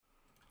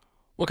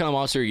What Kind of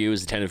Monster Are You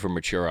is intended for a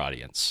mature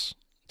audience.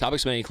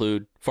 Topics may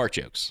include fart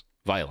jokes,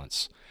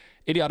 violence,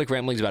 idiotic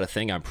ramblings about a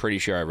thing I'm pretty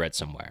sure I read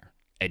somewhere,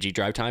 edgy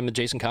drive time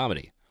adjacent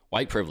comedy,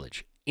 white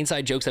privilege,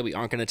 inside jokes that we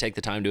aren't going to take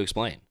the time to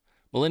explain,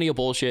 millennial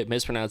bullshit,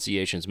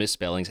 mispronunciations,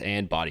 misspellings,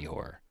 and body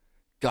horror.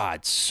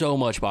 God, so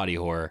much body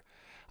horror.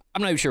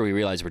 I'm not even sure we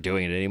realize we're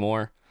doing it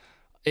anymore.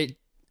 It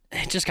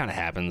just kind of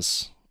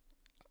happens.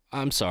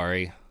 I'm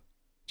sorry.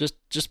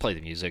 Just play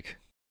the music.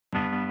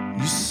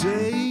 You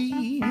say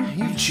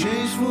you've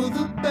changed for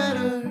the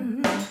better,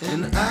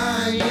 and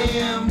I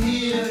am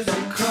here to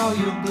call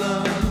your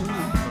bluff.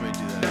 Let me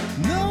do that.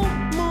 No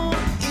more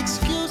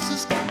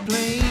excuses,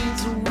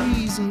 complaints, or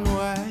reason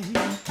why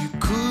you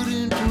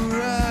couldn't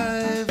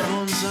arrive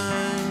on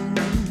time.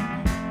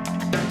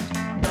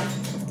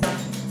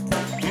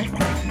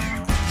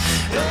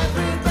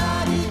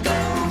 Everybody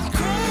goes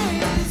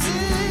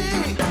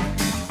crazy.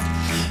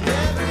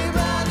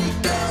 Everybody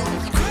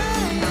goes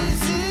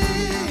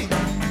crazy.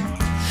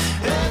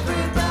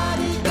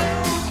 Everybody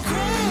goes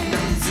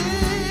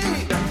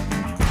crazy.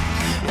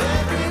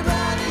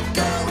 Everybody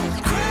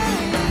goes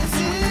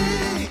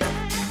crazy.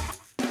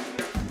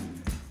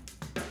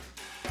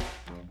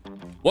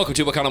 Welcome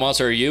to What Kind of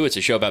Monster Are You? It's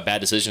a show about bad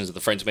decisions that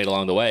the friends made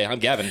along the way. I'm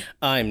Gavin.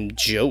 I'm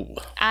Joe.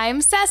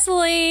 I'm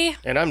Cecily.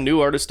 And I'm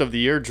New Artist of the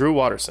Year, Drew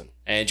Watterson.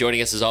 And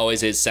joining us as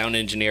always is sound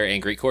engineer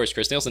and Greek chorus,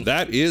 Chris Nielsen.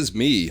 That is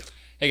me.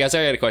 Hey guys,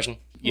 I got a question.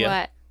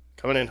 Yeah. What?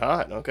 Coming in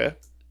hot, okay.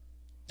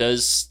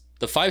 Does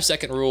the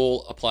 5-second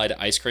rule apply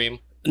to ice cream?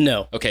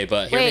 No. Okay,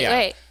 but hear me Wait, out.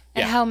 wait.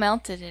 Yeah. And how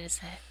melted is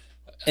it?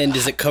 And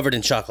is it covered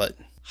in chocolate?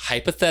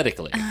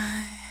 Hypothetically,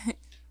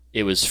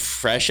 it was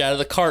fresh out of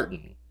the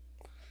carton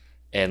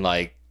and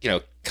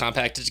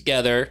compacted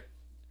together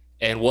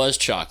and was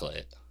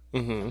chocolate.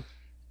 Mm-hmm.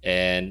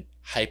 And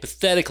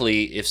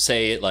hypothetically, if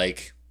say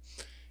it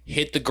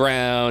hit the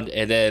ground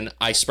and then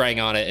I sprang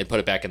on it and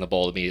put it back in the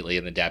bowl immediately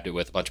and then dabbed it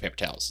with a bunch of paper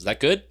towels. Is that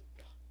good?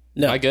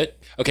 No. Am I good?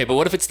 Okay, but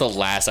what if it's the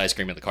last ice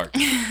cream in the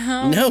carton?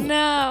 No.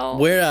 No.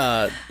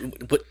 Where,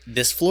 what,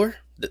 this floor?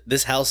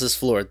 This house's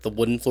floor, the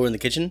wooden floor in the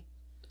kitchen?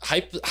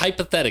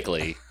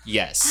 Hypothetically,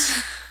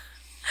 yes.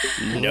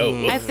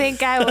 No. I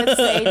think I would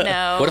say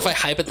no. What if I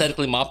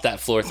hypothetically mopped that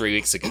floor 3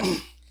 weeks ago?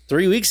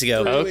 3 weeks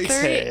ago.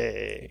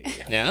 Okay.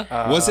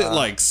 Yeah? Was it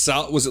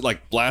was it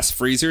like blast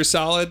freezer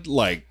solid?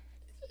 Like,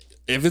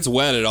 if it's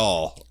wet at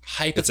all, it's out.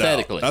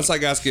 Hypothetically. That's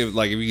like asking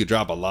if you could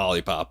drop a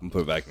lollipop and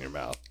put it back in your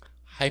mouth.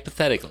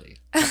 Hypothetically.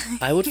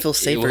 I would feel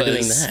safer It doing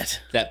was that.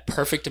 That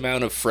perfect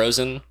amount of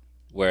frozen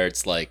where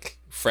it's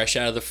fresh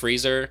out of the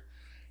freezer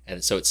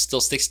and so it still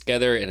sticks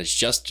together and it's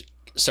just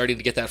starting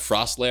to get that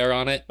frost layer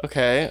on it.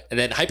 Okay. And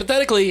then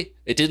hypothetically,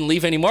 it didn't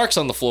leave any marks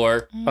on the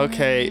floor.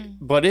 Okay.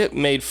 But it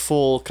made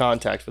full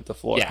contact with the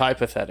floor, Yeah.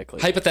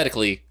 hypothetically.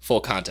 Hypothetically,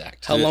 full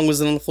contact. How long was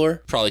it on the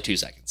floor? Probably 2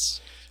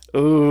 seconds.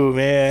 Ooh,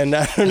 man.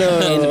 I don't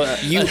know.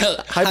 You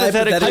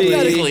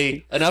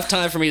Hypothetically, enough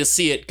time for me to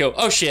see it, go,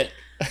 oh shit,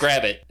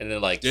 grab it, and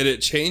then Did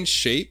it change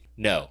shape?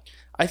 no.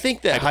 I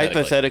think that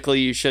Hypothetically. hypothetically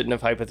you shouldn't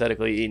have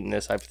hypothetically eaten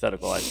this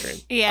hypothetical ice cream.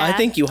 Yeah. I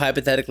think you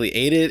hypothetically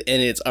ate it, and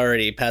it's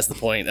already past the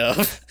point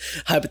of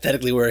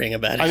hypothetically worrying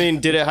about it. I mean,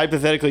 did it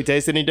hypothetically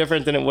taste any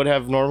different than it would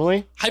have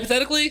normally?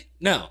 Hypothetically,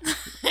 no.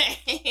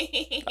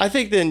 I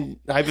think then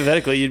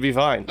hypothetically you'd be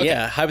fine.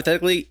 yeah,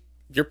 hypothetically,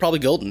 you're probably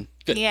golden.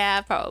 Good. Yeah,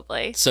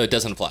 probably. So it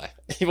doesn't apply.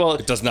 Well,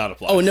 It does not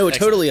apply. Oh, no, it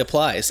totally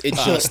applies. It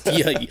just,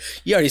 you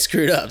already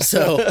screwed up,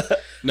 so...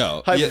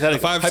 No. Hypothetical.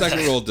 The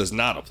 5-second rule does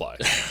not apply,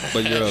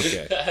 but you're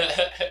okay.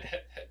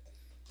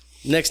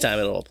 Next time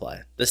it'll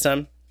apply. This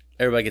time,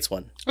 everybody gets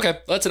one. Okay,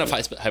 well, that's enough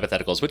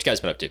hypotheticals. What you guys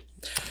been up to?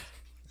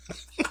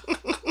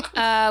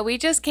 We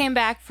just came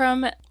back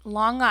from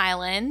Long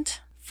Island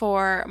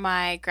for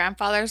my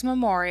grandfather's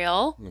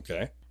memorial.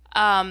 Okay.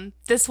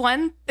 This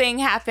one thing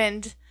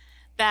happened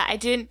that I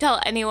didn't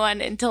tell anyone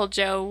until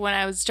Joe when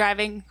we were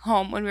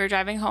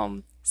driving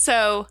home.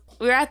 So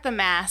we were at the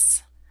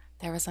mass.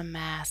 There was a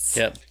mass.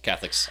 Yep.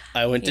 Catholics.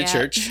 I went to Yeah.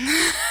 church.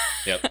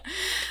 Yep.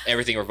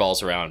 Everything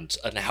revolves around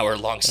an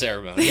hour-long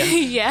ceremony.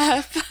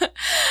 Yep.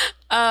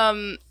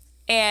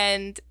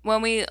 And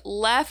when we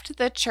left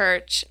the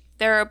church,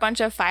 there were a bunch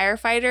of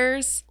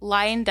firefighters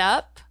lined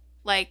up,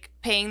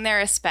 paying their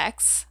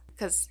respects,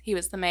 because he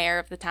was the mayor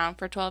of the town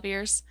for 12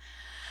 years.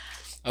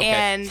 Okay.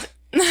 And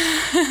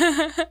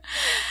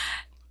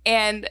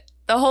and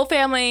the whole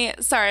family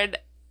started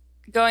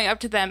going up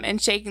to them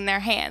and shaking their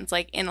hands,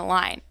 in a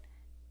line.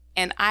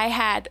 And I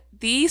had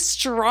the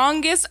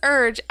strongest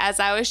urge as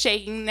I was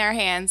shaking their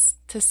hands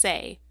to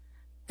say,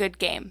 "Good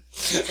game."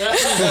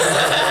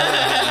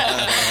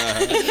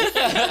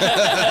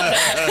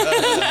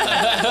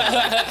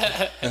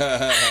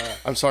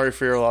 I'm sorry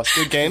for your loss.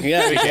 Good game.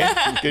 Yeah. Good game.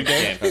 Good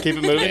game. Keep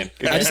it moving.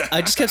 Good I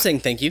game. just kept saying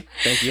thank you.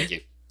 Thank you. Thank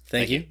you.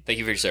 Thank you. Thank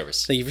you for your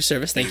service. Thank you for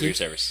service. Thank for your you.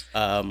 service.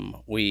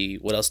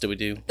 What else did we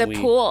do? The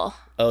pool.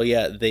 Oh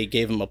yeah, they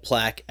gave him a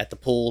plaque at the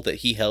pool that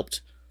he helped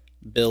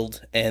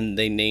build, and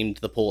they named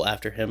the pool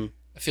after him.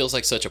 It feels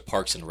like such a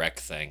Parks and Rec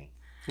thing.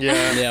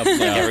 Yeah. Yeah. Like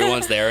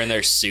everyone's there in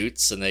their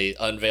suits and they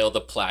unveil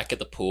the plaque at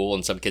the pool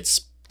and some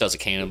kids does a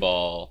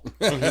cannonball.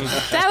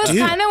 That was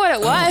kind of what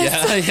it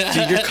was.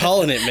 Dude, you're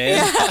calling it, man.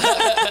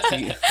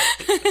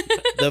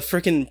 The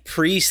freaking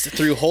priest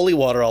threw holy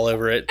water all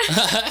over it,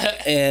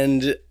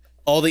 and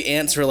all the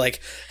ants were like,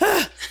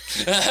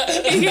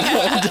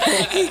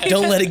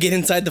 don't let it get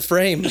inside the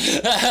frame.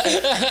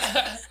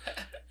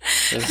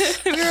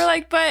 We were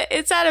like, but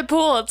it's at a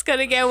pool. It's going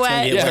to get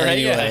wet. get wet.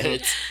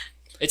 Anyway.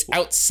 It's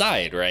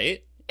outside,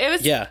 right? It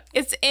was. Yeah.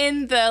 It's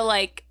in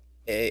the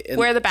And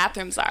where the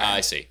bathrooms are.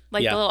 I see.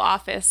 Like Yeah. the little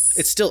office.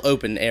 it's still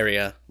open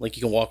area. Like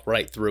you can walk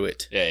right through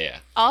it. Yeah.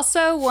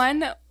 Also,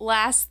 one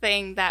last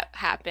thing that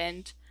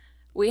happened.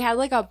 We had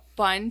like a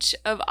bunch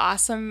of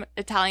awesome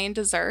Italian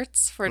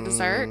desserts for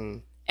dessert,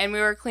 and we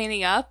were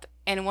cleaning up,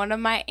 and one of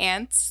my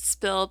aunts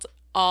spilled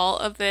all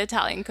of the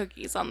Italian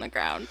cookies on the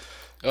ground.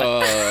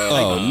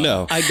 Oh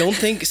no. I don't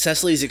think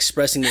Cecily's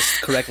expressing this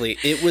correctly.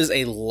 It was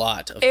a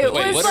lot of It cookies.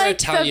 Wait, was what are like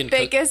Italian the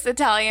biggest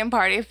Italian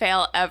party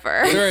fail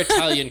ever. What are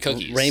Italian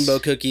cookies? Rainbow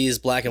cookies,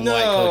 black and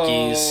white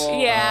cookies,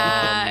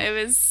 Yeah,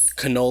 it was.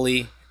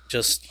 cannoli.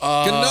 Just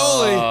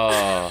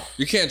Cannoli.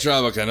 You can't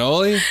drop a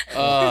cannoli.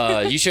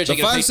 You should The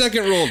take a 5 pic-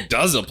 second rule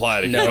does apply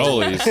to No.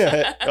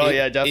 cannolis. Oh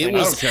yeah, definitely. it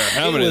was, I don't care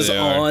how it many was they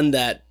are. on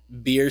that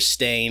beer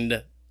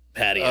stained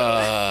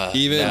patio.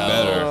 Even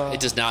better. It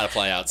does not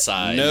apply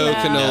outside. No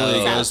cannoli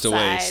it's goes to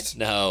outside. waste.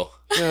 No.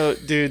 No,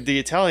 dude, the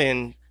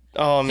Italian.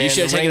 Oh man,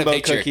 should've the taken a rainbow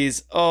picture.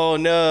 cookies. Oh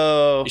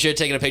no. You should have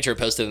taken a picture and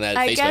posted in that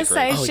I Facebook guess group.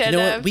 I Oh, should you know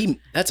have. what?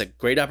 That's a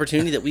great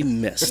opportunity that we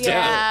missed.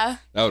 Yeah,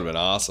 That would have been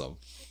awesome.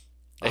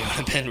 It would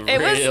have been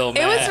it was. real It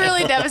mad. was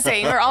really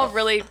devastating. We're all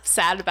really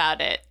sad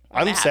about it.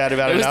 when I'm it sad happened.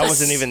 about It it. was I the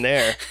wasn't s- even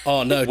there.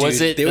 Oh no, dude.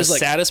 Was it there the was like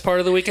saddest part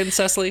of the weekend,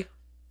 Cecily?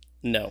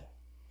 no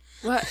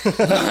What?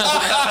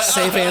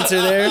 safe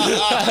answer there.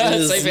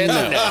 is Safe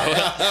answer,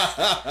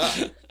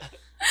 no. no.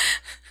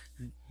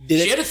 Did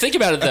She it, had to think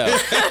about it, though.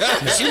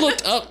 She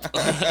looked up.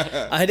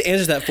 I had to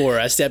answer that for her.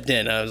 I stepped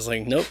in. I was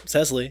like, nope,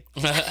 Cecily.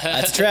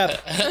 That's a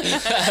trap.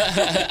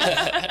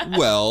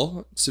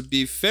 Well, to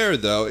be fair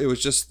though, it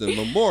was just the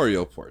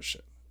memorial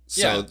portion.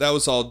 So Yeah. that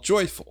was all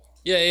joyful.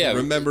 Yeah.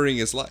 Remembering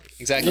his life.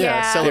 Exactly. Yeah,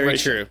 Yeah. Very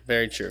celebration. true.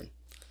 Very true.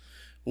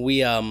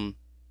 We I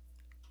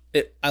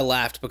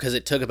laughed because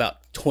it took about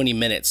 20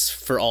 minutes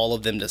for all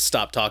of them to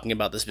stop talking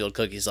about the spilled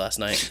cookies last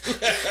night.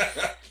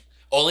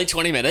 Only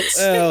 20 minutes.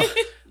 Well,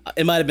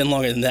 it might have been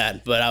longer than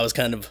that, but I was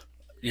kind of,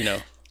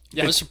 Yeah,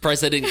 I'm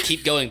surprised they didn't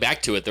keep going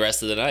back to it the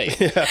rest of the night.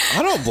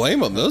 I don't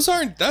blame them.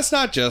 That's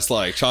not just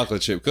like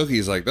chocolate chip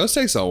cookies. Like those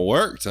take some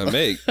work to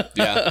make.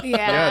 Yeah.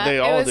 Yeah, they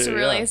all it was do,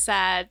 really yeah.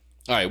 sad.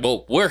 All right.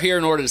 Well, we're here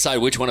in order to decide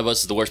which one of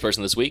us is the worst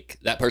person this week.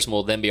 That person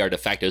will then be our de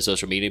facto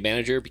social media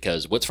manager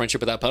because what's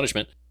friendship without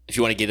punishment? If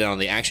you want to get in on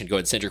the action, go ahead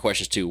and send your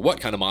questions to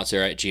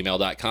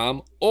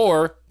whatkindofmonster@gmail.com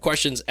or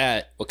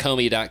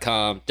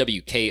questions@wakomi.com,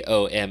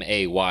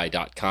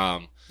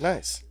 WKOMAY.com.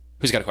 Nice.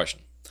 Who's got a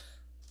question?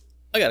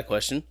 I got a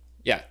question.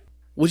 Yeah.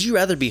 Would you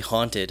rather be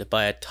haunted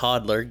by a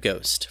toddler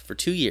ghost for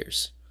 2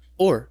 years?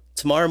 Or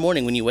tomorrow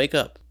morning when you wake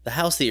up, the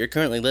house that you're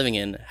currently living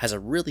in has a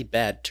really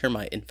bad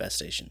termite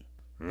infestation?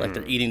 Like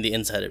they're eating the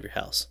inside of your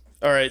house.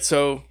 All right.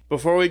 So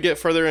before we get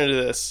further into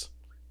this,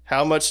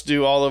 how much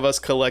do all of us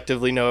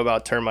collectively know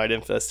about termite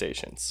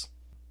infestations?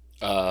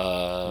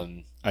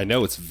 I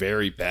know it's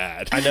very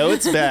bad. I know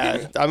it's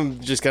bad. I'm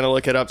just gonna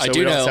look it up so do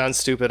we don't know. sound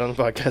stupid on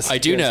the podcast. I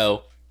do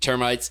know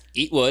termites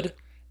eat wood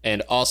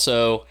and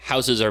also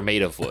houses are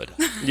made of wood.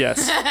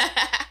 Yes.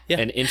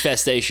 And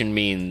infestation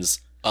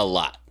means a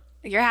lot.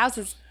 Your house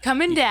is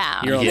coming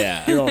down. You're on,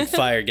 Yeah. you're on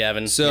fire,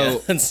 Gavin.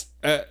 So- Yeah, that's-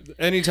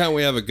 Anytime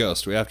we have a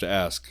ghost, we have to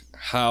ask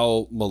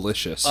how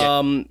malicious.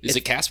 Is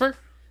it Casper?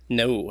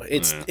 no,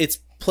 it's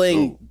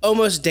playing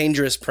almost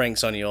dangerous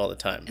pranks on you all the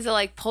time. Is it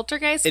like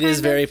poltergeist? It is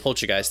kind of? very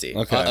poltergeisty.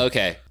 okay.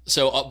 Okay.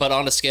 So, but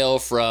on a scale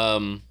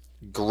from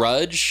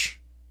Grudge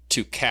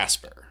to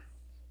Casper,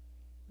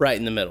 Right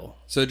in the middle.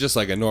 So just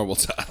like a normal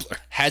toddler.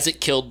 has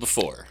it killed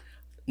before?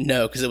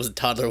 No, because it was a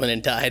toddler when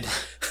it died.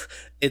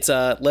 It's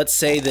let's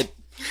say that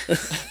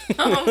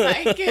Oh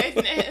my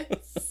goodness.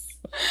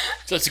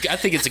 So I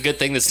think it's a good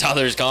thing this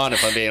toddler's gone,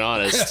 if I'm being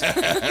honest.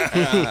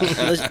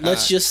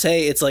 let's just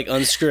say it's like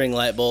unscrewing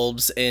light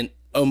bulbs and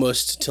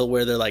almost till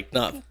where they're like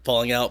not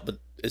falling out, but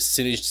as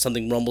soon as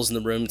something rumbles in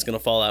the room, it's gonna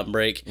fall out and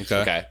break. Okay.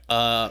 Okay.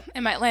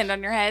 It might land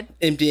on your head.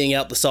 Emptying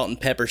out the salt and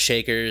pepper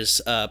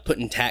shakers,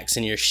 putting tacks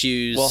in your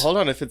shoes. Well, hold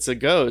on. If it's a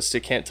ghost,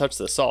 it can't touch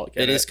the salt.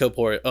 Can it is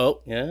corporeal.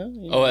 Oh, yeah.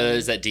 Oh,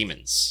 is that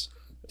demons?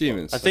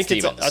 Demons. I think That's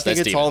it's. demons. I think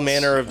That's it's all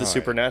demons. manner of the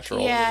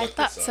supernatural. Yeah, I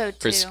thought so too.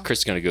 Chris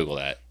is gonna Google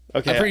that.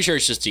 Okay. I'm pretty sure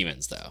it's just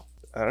demons, though.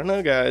 I don't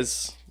know,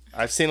 guys.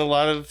 I've seen a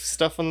lot of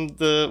stuff on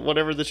the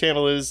whatever the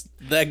channel is.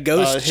 That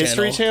ghost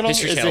History channel.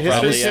 History is Channel, it History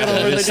probably, yeah. Channel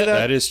where they do that?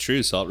 That is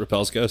true. Salt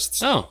repels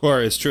ghosts. Oh. Or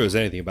as true as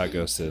anything about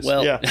ghosts is.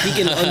 Well, Yeah. he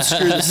can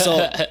unscrew the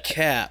salt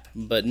cap,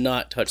 but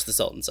not touch the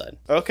salt inside.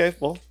 Okay.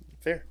 Well,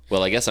 fair.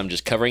 Well, I guess I'm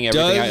just covering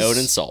everything I Does- own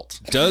in salt.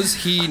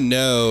 Does he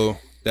know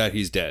that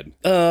he's dead?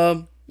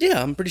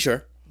 Yeah, I'm pretty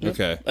sure.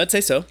 Okay. I'd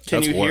say so. Can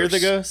That's you hear worse. the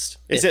ghost?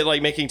 Is it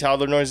like making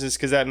toddler noises?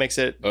 Because that makes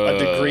it a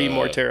degree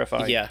more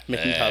terrifying. Yeah,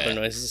 making toddler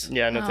noises.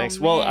 Yeah, no Oh, thanks.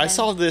 Well, I man.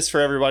 solved this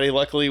for everybody.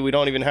 Luckily, we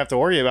don't even have to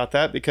worry about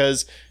that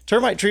because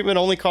termite treatment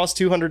only costs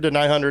 $200 to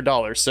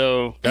 $900.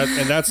 So,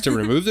 And that's to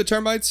remove the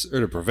termites or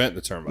to prevent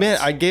the termites? man,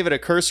 I gave it a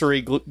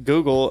cursory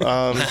Google.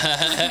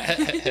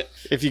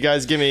 If you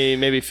guys give me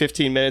maybe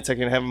 15 minutes, I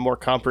can have a more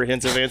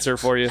comprehensive answer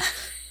for you.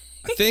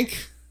 I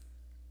think,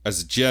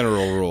 as a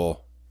general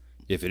rule,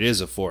 if it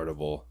is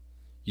affordable,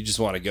 you just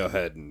want to go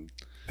ahead and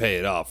pay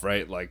it off,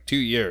 right? Like 2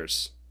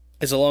 years.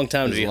 It's a long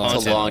time to be It's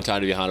haunted. a long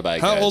time to be haunted by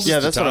a How ghost. old is Yeah,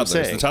 the that's what I'm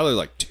toddler? saying. Is the toddler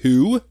like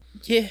 2?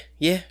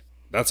 Yeah.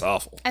 That's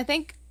awful. I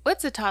think,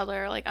 what's a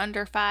toddler? Like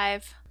under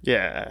 5?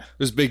 Yeah.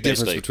 There's a big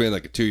difference Basically. between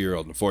like a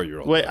 2-year-old and a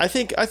 4-year-old. Wait, I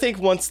think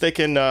once they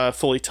can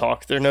fully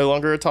talk, they're no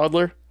longer a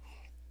toddler.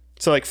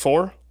 So like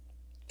 4?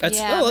 Let's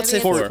Yeah, say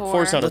maybe it's 4.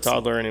 Four's not a Let's-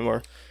 toddler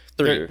anymore.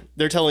 3.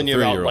 They're telling you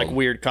about 3-year-old. like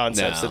weird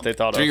concepts that they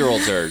thought of.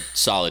 3-year-olds are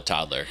solid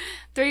toddler.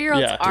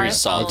 3-year-olds Yeah, are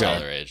Solid solid.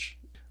 toddler age.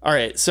 All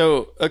right,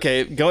 so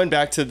okay, going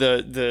back to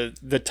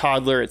the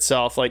toddler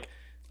itself, like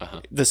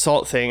the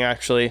salt thing.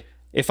 Actually,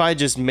 if I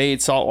just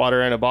made salt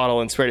water in a bottle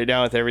and sprayed it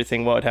down with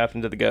everything, what would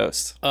happen to the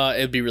ghost?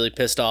 It'd be really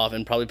pissed off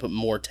and probably put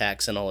more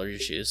tax in all of your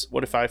shoes.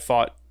 What if I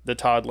fought the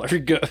toddler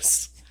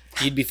ghost?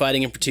 You'd be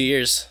fighting him for 2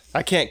 years.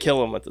 I can't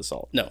kill him with the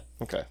salt. No.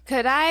 Okay.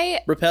 Could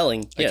I?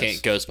 Repelling. I Yes.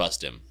 can't ghost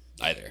bust him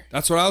either.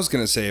 That's what I was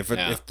gonna say. If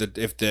Yeah.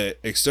 if the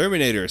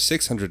exterminator is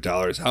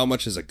 $600, how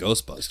much is a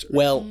Ghostbuster?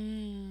 Well,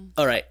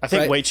 all right. I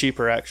think way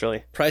cheaper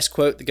actually. Price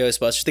quote the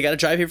Ghostbusters. They got to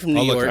drive here from New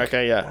I'll look York.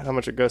 Okay, yeah. How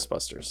much are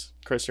Ghostbusters?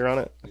 Chris, you're on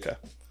it. Okay.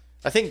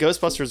 I think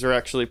Ghostbusters are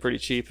actually pretty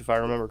cheap if I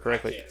remember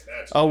correctly.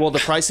 Oh well, the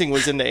pricing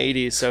was in the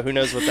 80s, so who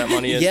knows what that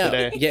money is Yeah,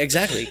 today? yeah,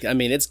 exactly. I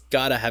mean, it's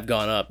gotta have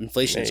gone up.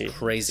 Inflation is Hey,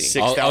 crazy.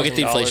 I'll get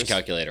the $6,000. inflation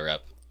calculator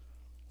up.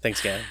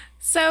 Thanks, Gavin.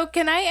 So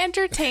can I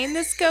entertain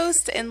this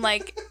ghost and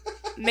like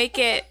make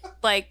it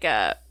like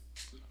a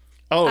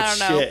Oh I don't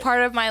know shit!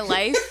 part of my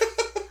life?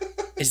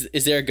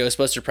 Is there a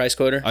Ghostbuster price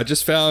quoter? I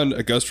just found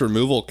a ghost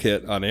removal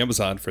kit on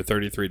Amazon for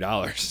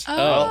 $33. Oh,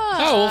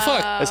 well,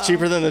 fuck. That's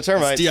cheaper than the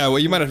termites. Yeah, well,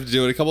 you might have to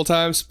do it a couple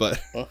times, but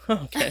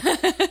Okay.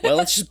 Well,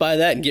 let's just buy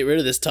that and get rid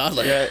of this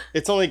toddler Yeah,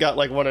 it's only got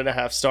like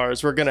 1.5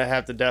 stars. We're gonna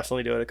have to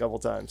definitely do it a couple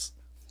times.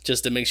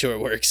 just to make sure it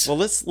works. Well,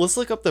 let's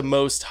look up the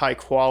most high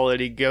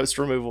quality ghost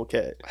removal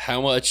kit.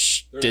 How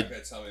much did?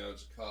 gonna tell me how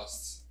much it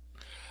costs.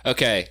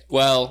 Okay,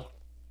 well,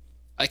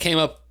 I came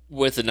up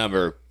with a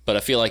number, but I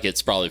feel like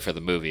it's probably for the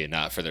movie and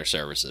not for their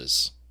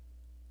services.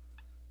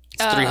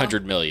 It's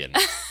 300 million.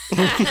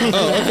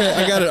 Oh, okay,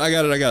 I got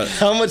it.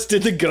 How much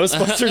did the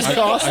Ghostbusters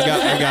cost? I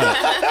got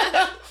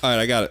it. All right,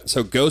 I got it.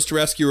 So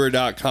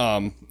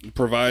ghostrescuer.com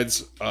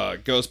provides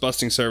ghost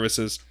busting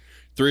services,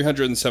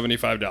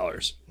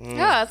 $375.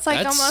 yeah, it's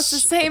like That's almost the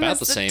same about as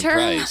the the same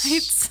price.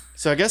 termites.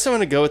 So I guess I'm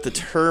gonna go with the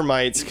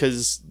termites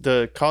because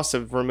the cost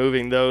of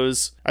removing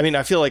those. I mean,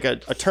 I feel like a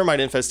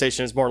termite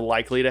infestation is more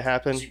likely to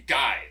happen.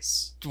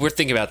 Guys, we're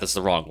thinking about this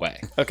the wrong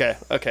way. Okay,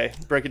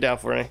 break it down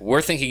for me.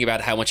 We're thinking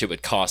about how much it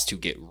would cost to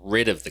get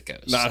rid of the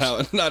ghost. Not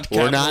We're not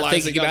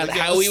capitalizing thinking on about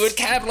the how we ghost. would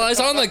capitalize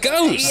on the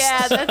ghost.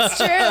 Yeah, that's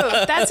true.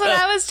 That's what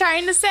I was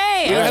trying to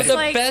say. We I have was the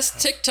like, best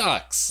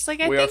TikToks. it's like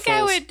I We are think I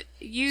fools. would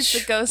use the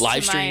ghost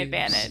Live to my streams.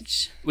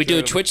 advantage. We do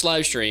a Twitch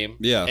live stream.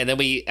 Yeah. And then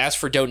we ask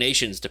for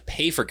donations to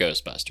pay for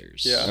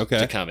Ghostbusters. Yeah. Okay.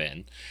 To come in.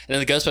 And then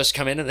the Ghostbusters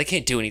come in and they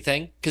can't do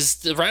anything because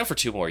it's around for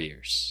 2 more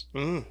years.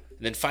 And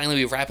then finally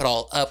we wrap it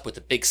all up with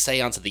a big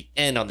seance at the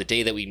end on the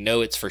day that we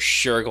know it's for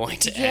sure going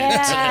to end.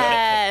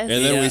 Yes. And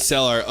then Yeah. we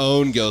sell our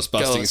own ghost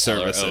busting Go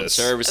sell our own services.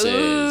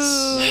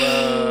 services.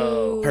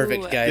 Ooh.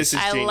 Perfect, guys. This is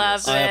I genius. love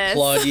this. I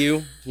applaud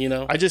you. You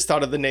know, I just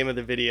thought of the name of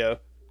the video.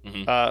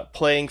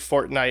 Playing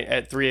Fortnite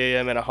at 3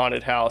 a.m. in a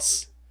haunted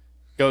house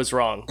goes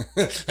wrong.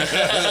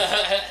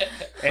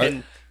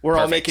 And we're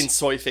all Perfect. making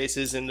soy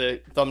faces in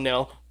the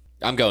thumbnail.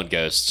 I'm going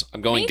ghost.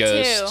 I'm going Me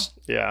ghost.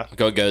 too. Yeah. I'm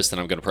going ghost and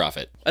I'm going to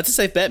profit. that's a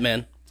safe bet,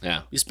 man.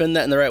 Yeah. You spend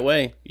that in the right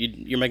way,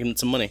 you're making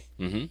some money.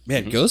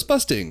 Man, ghost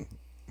busting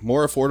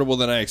more affordable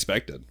than I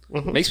expected.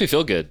 Makes me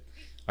feel good.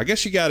 I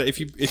guess you got it if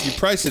you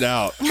price it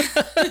out.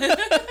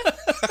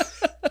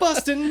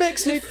 Bustin'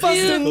 makes me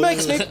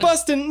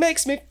bustin'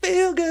 makes me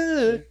feel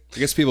good. I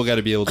guess people got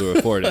to be able to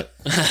afford it.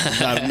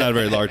 Not a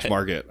very large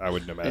market, I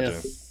wouldn't imagine.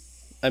 Yeah.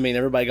 I mean,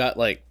 everybody got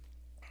like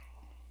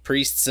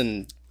priests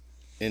and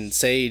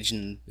sage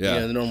and Yeah. you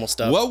know, the normal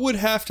stuff. What would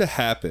have to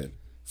happen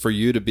for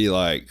you to be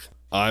like,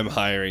 I'm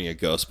hiring a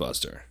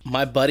Ghostbuster?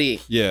 My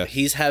buddy, Yeah.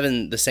 he's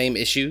having the same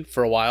issue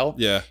for a while.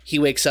 Yeah. He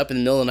wakes up in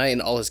the middle of the night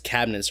and all his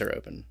cabinets are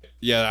open.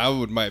 Yeah,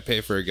 I might pay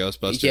for a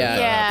Ghostbuster. if Yeah.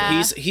 that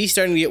happens. He's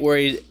starting to get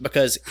worried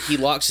because he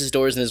locks his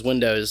doors and his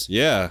windows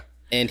Yeah.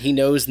 and he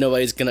knows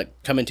nobody's gonna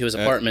come into his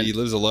apartment. He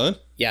lives alone?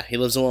 Yeah, he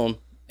lives alone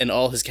and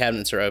all his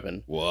cabinets are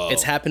open. Whoa.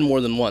 It's happened more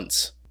than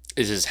once.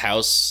 Is his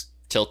house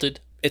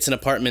tilted? It's an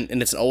apartment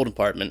and it's an old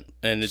apartment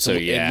and it's So,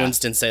 in yeah.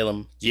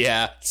 Winston-Salem.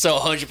 Yeah. So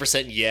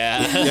 100% yeah.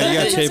 Yeah, you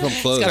got to tape them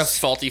It's got a closed.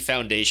 faulty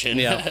foundation.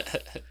 Yeah.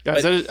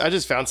 Guys, I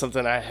just found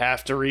something I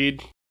have to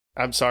read.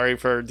 I'm sorry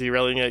for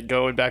derailing it,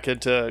 going back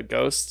into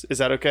Ghost. Is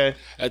that okay?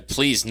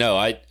 Please, no.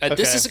 This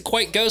Okay. isn't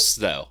quite Ghosts,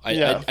 though.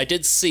 Yeah. I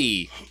did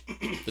see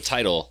the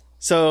title.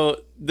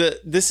 So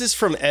this is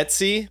from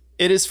Etsy.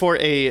 It is for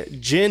a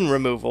gin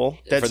removal.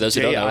 That's For those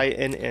who don't know.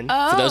 Jinn.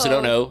 For those who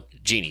don't Oh. know,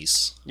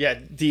 genies. Yeah,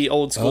 the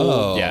old school.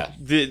 Oh. Yeah.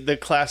 The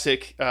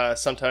classic,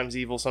 sometimes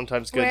evil,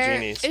 sometimes good Where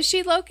genies. is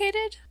she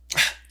located?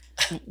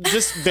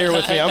 Just bear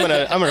with me. I'm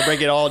gonna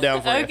break it all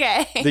down for you.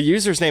 Okay. The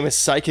user's name is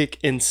Psychic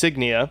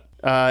Insignia.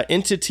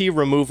 Entity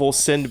removal,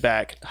 send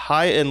back,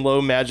 high and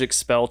low magic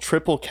spell,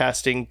 triple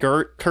casting,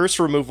 curse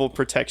removal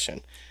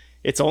protection.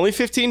 It's only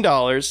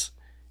 $15.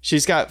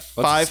 She's got a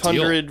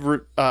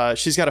 500.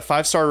 She's got a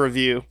 5-star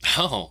review.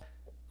 Oh.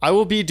 I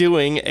will be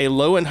doing a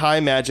low and high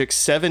magic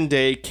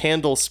 7-day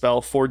candle spell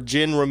for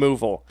Jinn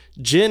removal.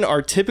 Jinn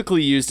are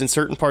typically used in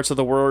certain parts of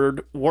the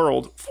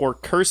world for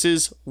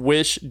curses,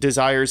 wish,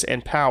 desires,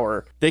 and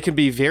power. They can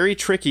be very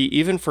tricky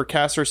even for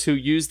casters who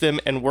use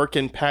them and work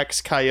in Pax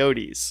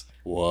Coyotes.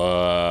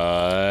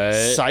 What?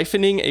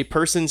 Siphoning a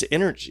person's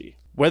energy.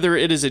 Whether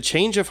it is a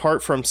change of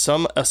heart from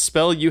a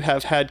spell you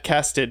have had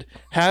casted,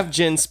 have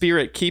Jinn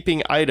spirit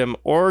keeping item,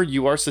 or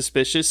you are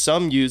suspicious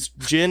some use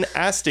Jinn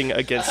asting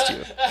against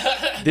you.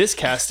 This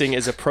casting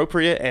is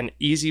appropriate and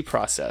easy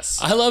process.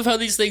 I love how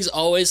these things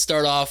always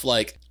start off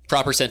like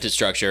proper sentence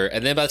structure,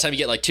 and then by the time you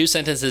get like 2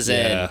 sentences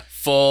in,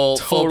 full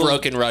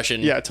broken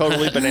Russian. Yeah,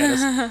 totally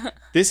bananas.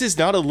 This is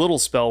not a little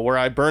spell where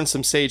I burn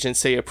some sage and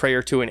say a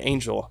prayer to an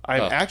angel.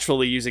 I'm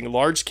actually using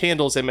large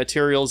candles and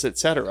materials,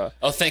 etc.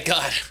 Oh, thank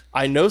God.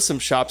 I know some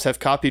shops have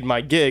copied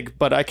my gig,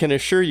 but I can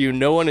assure you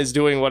no one is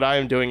doing what I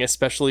am doing,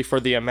 especially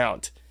for the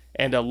amount.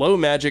 And a low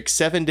magic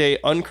 7-day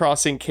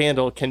uncrossing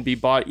candle can be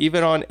bought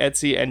even on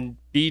Etsy and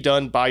be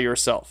done by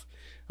yourself.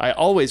 I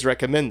always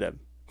recommend them.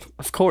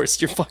 Of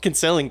course, you're fucking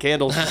selling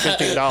candles for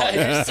 $15.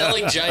 You're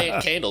selling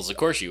giant candles. Of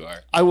course you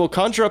are. I will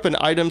conjure up an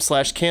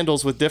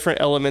item/candles with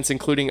different elements,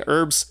 including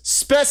herbs,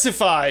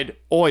 specified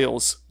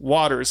oils,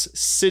 waters,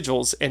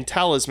 sigils, and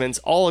talismans,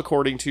 all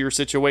according to your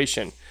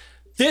situation.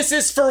 This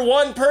is for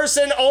one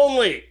person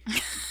only.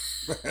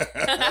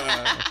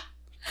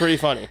 Pretty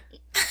funny.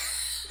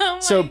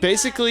 So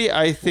basically,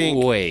 I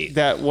think Wait.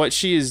 that what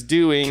she is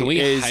doing Can we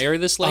is. hire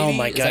this lady? Oh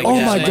my Is God, that Oh what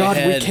yeah. my you're God,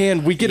 saying? we Head.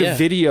 can. We get Yeah. a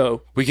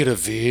video. We get a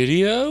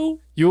video?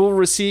 You will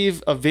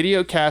receive a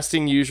video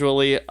casting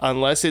usually,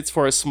 unless it's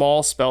for a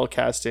small spell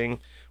casting,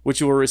 which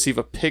you will receive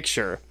a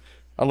picture,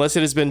 unless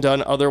it has been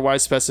done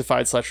otherwise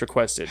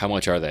specified/requested. How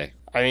much are they?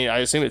 I mean, I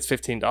assume it's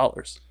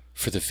 $15.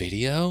 For the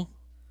video?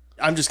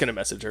 I'm just gonna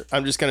message her.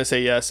 I'm just gonna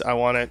say yes, I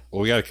want it.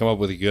 Well, we got to come up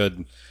with a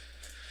good.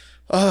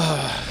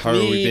 How are we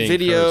Need being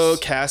video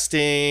cursed?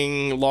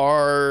 casting,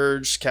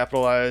 large,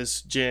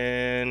 capitalized,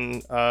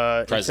 gin,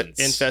 Presence.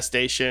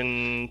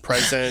 infestation,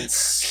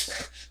 presence,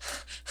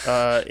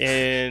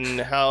 in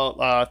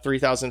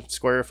 3,000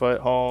 square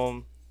foot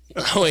home.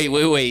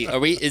 Wait.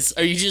 Are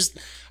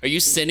you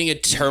sending a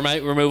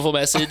termite removal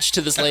message to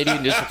this lady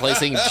and just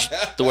replacing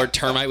the word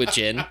termite with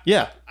gin?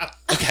 Yeah.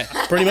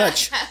 Pretty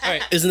much. All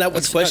right. Isn't that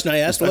what the question I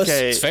asked was?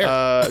 Okay. It's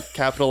fair.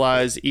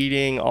 Capitalize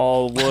eating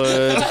all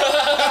wood.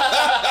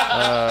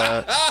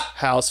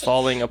 House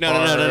falling apart.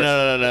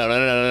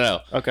 No.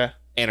 Okay.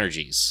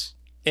 Energies.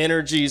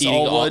 Energies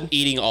all wood.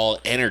 Eating all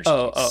energies.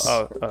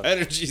 Oh.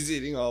 Energy's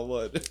eating all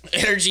wood.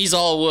 Energies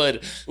all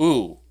wood.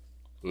 Ooh.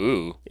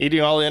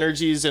 Eating all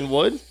energies and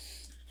wood?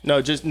 No,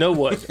 just no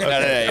wood.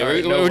 Okay. No. All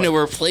right, no wood.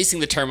 We're replacing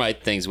the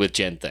termite things with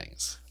gin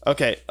things.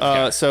 Okay.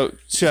 So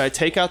should I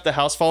take out the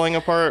house falling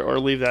apart or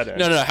leave that in?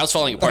 No. House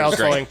falling apart House is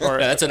great. falling apart.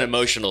 No, that's an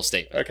emotional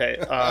statement. Okay.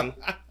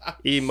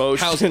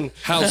 Emotion.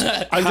 House.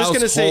 I'm just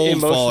gonna say household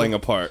emotional. falling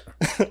apart.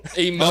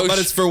 Emotion. But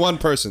it's for one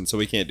person, so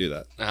we can't do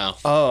that. Oh.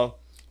 Oh,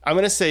 I'm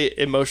gonna say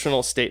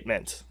emotional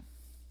statement.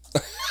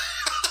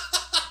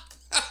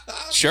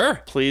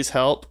 Sure. Please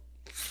help.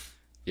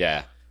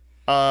 Yeah.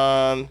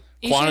 Um,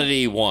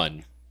 Quantity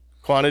 1.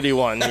 quantity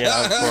 1.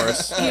 Yeah, of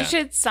course. You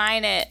should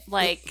sign it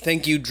like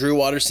Thank you, Drew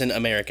Watterson,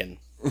 American.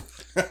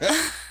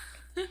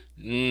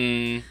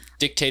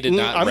 Dictated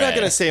not I'm read. not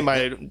gonna say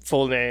my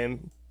full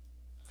name.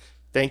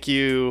 Thank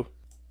you,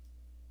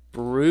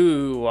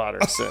 Brew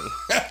Watterson.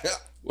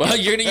 Well,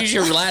 you're gonna use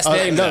your last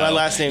name. No, though. my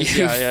last name.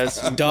 Yeah, it's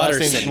last name's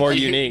Dodderson. more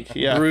unique.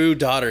 Yeah, Brew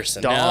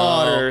Dodderson.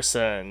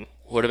 Dodderson.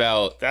 What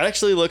about That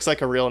actually looks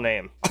like a real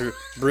name.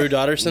 Brew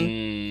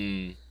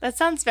Dodderson. that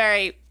sounds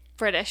very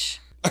British.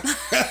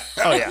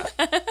 Oh yeah.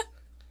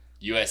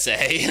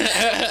 USA?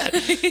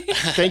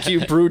 Thank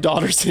you, Brew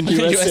Dodderson,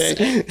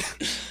 USA.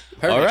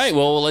 All right.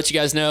 Well, we'll let you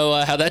guys know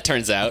how that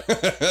turns out.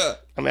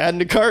 I'm adding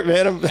to cart,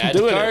 man. I'm Add to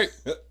doing cart.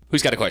 it.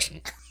 Who's got a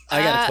question?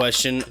 I got a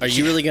question. Are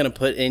you really going to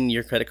put in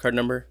your credit card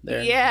number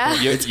there? Yeah.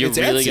 You're it's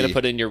really Etsy. gonna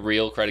put in your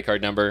real credit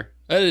card number?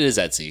 It is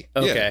Etsy.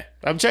 Okay.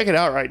 I'm checking it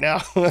out right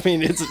now. I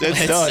mean, it's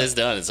It's done. it's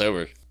done. It's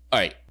over. All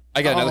right.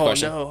 I got another Oh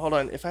question. no, hold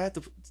on. If I had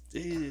to, A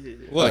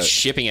What?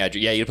 shipping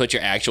address. Yeah, you put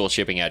your actual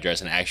shipping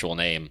address and actual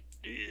name.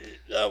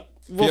 we'll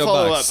P.O.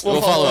 follow Box. up.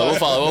 We'll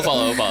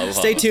follow.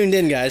 Stay tuned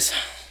in, guys.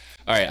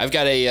 All right. I've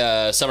got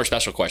a summer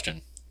special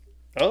question.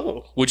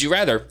 Oh, Would you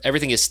rather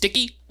everything is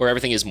sticky or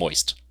everything is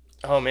moist?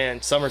 Oh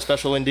man, summer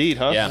special indeed,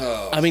 huh?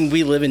 Yeah. I mean,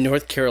 we live in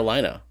North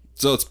Carolina.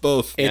 So it's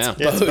both. It's Yeah.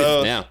 both. It's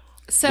both. Yeah.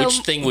 So Which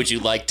thing would you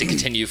like to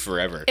continue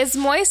forever? is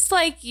moist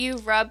like you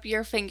rub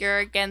your finger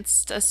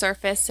against a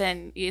surface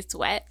and it's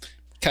wet?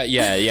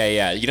 Yeah.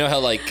 You know how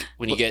like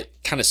when you get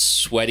kind of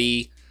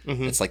sweaty,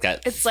 it's like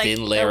that It's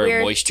thin like layer a of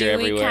weird moisture dewy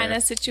everywhere. kind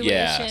of situation.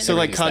 Yeah. So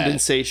like Everything's that.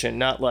 condensation,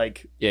 not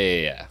like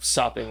Yeah.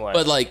 sopping wet.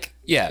 But like,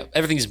 yeah,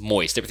 everything's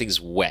moist. Everything's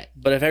wet.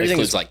 But if That everything's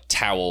includes like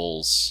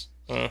towels.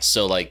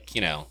 So like, you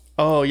know,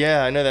 oh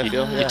yeah, I know that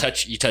feel. you Yeah.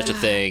 touch a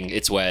thing,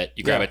 it's wet.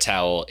 You grab Yeah. a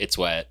towel, it's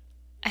wet.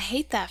 I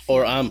hate that.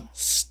 or feeling. I'm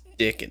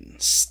sticking.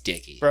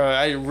 Sticky. Bro,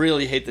 I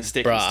really hate the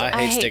sticky Bruh, stuff. I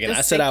I hate hate sticking. the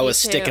I said I was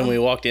sticky, sticking too. when we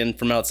walked in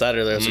from outside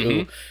earlier. I was like,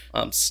 ooh,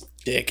 I'm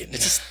sticking.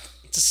 It's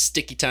a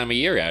sticky time of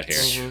year out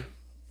here.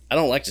 I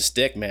don't like to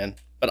stick, man.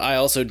 But I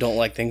also don't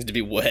like things to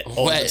be wet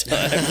all Wet. the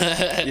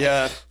time.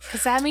 Yeah.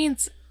 Because that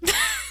means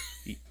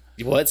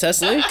What,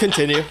 Cecily?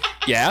 Continue.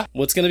 Yeah.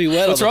 What's going to be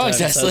wet What's all the wrong,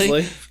 time,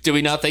 Cecily? Did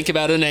we not think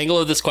about an angle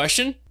of this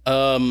question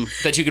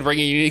that you could bring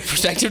a unique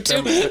perspective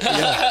to?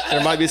 Yeah,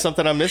 there might be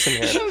something I'm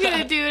missing here. I'm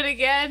gonna do it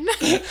again.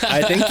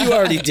 I think you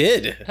already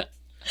did.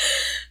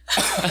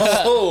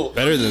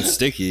 Better than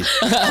sticky.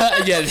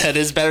 Yeah, that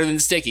is better than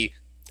sticky.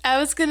 I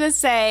was gonna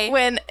say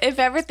if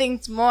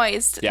everything's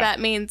moist, Yeah. that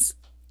means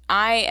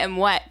I am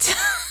wet.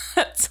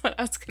 That's what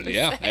I was gonna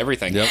Yeah, say.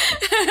 everything. Yep.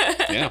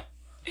 Yeah.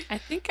 I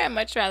think I'd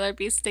much rather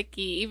be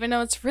sticky, even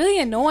though it's really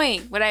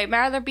annoying. Would I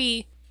rather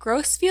be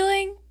gross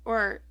feeling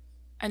or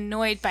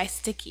annoyed by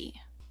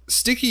sticky?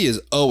 Sticky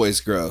is always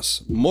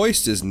gross.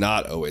 Moist is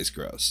not always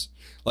gross.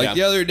 Like Yeah.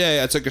 the other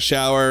day, I took a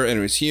shower and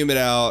it was humid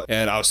out,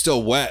 and I was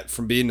still wet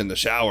from being in the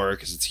shower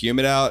because it's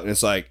humid out. And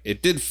it's like,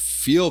 it did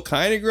feel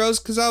kind of gross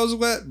because I was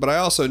wet, but I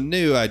also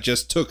knew I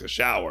just took a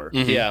shower.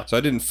 Yeah. So I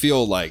didn't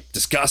feel like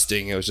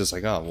disgusting. It was just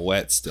like, oh, I'm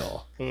wet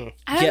still.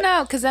 I don't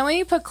know, because then when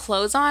you put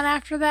clothes on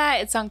after that,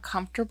 it's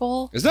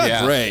uncomfortable. It's not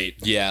Yeah. great.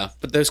 Yeah.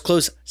 But those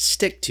clothes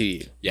stick to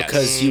you Yes.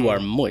 because you are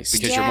moist.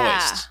 Because you're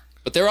moist.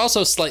 But they're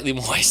also slightly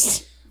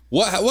moist.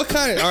 What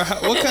kind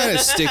of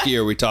sticky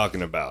are we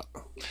talking about?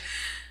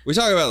 We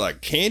talking about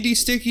like candy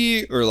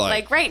sticky or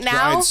like right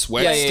now? dried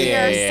sweat Yeah, sticky?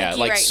 sticky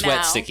Like right sweat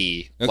now.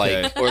 sticky.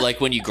 Okay. Like or like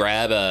when you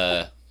grab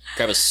a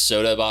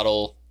soda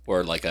bottle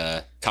or like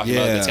a coffee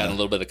mug that's Yeah. got a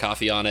little bit of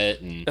coffee on it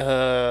and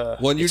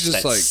When you're it's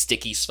just that like,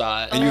 sticky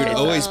spot. and you would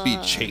always be your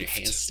hands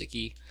chafed.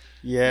 sticky.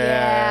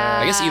 Yeah.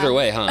 I guess either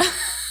way, huh?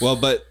 Well,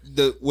 but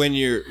when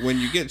you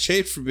get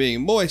chafed from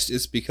being moist,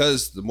 it's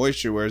because the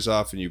moisture wears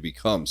off and you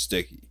become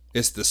sticky.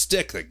 It's the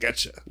stick that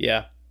gets you.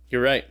 Yeah,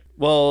 you're right.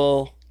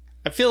 Well,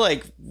 I feel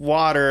like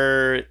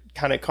water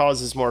kind of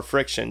causes more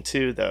friction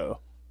too, though.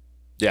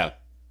 Yeah.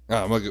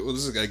 Oh, this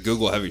is a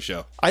Google heavy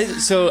show.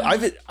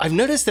 I've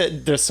noticed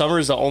that the summer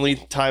is the only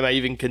time I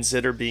even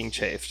consider being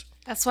chafed.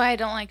 That's why I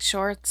don't like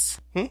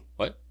shorts.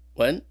 What?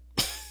 What?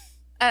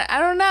 I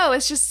don't know.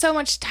 It's just so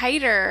much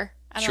tighter.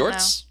 I don't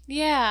Shorts? know.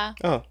 Yeah.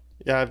 Oh,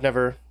 yeah, I've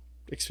never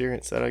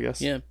experienced that, I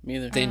guess. Yeah, me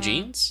either. Thin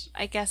jeans?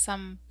 I guess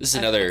I'm. This is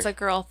another- It's a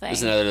girl thing. This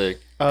is another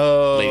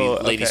Oh,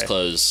 ladies' okay.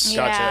 clothes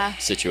Gotcha. Yeah.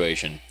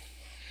 situation.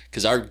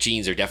 Because our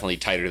jeans are definitely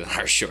tighter than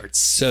our shorts.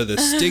 So the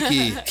sticky,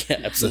 Yeah,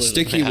 the absolutely.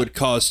 sticky would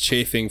cause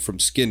chafing from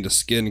skin to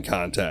skin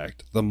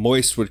contact. The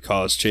moist would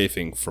cause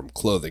chafing from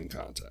clothing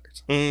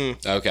contact.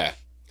 Okay.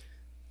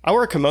 I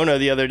wore a kimono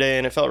the other day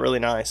and it felt really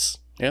nice.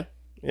 Yeah,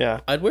 Yeah,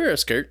 I'd wear a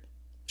skirt.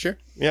 Sure.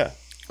 yeah.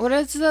 What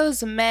is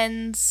those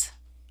men's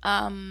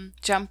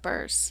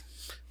jumpers?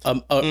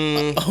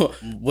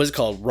 What's it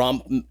called?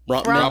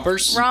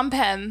 Rompers? Romp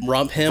him.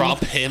 Romp him.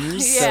 Romp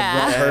hims?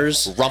 Yeah.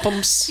 Rompers.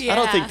 Rumpums? Yeah. I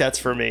don't think that's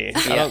for me.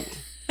 I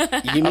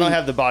don't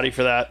have the body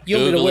for that. You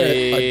want me to wear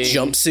a Googly.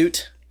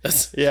 jumpsuit?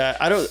 That's- Yeah,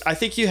 I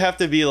think you have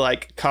to be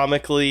like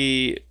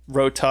comically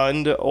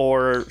rotund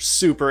or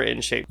super in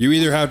shape. You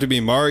either have to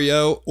be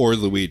Mario or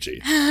Luigi.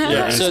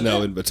 There's So-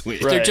 no in between.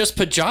 Right. They're just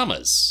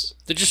pajamas.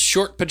 They're just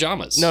short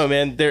pajamas. No,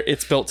 man,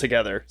 it's built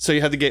together. So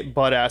you have to get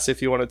butt ass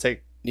if you want to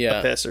take Yeah.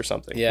 a piss or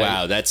something. Yeah.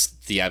 Wow, that's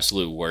the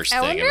absolute worst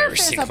I thing I've wonder ever if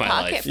there's seen a in my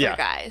pocket life. for Yeah.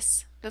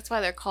 guys. That's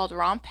why they're called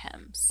romp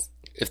hims.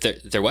 If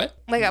they're what?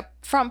 Like a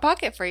front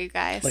pocket for you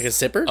guys. Like a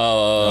zipper?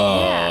 Oh,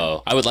 Yeah.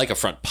 I would like a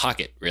front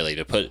pocket really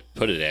to put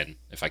it in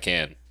if I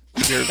can.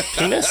 Your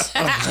penis?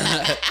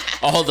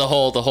 Oh, the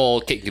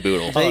whole kit and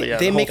caboodle. They, yeah,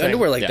 they the whole make thing.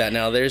 underwear like Yeah. that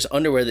now. There's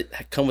underwear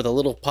that come with a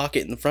little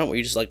pocket in the front where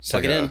you just like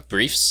plug like it a- in.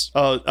 Briefs.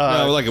 Oh,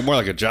 No, like more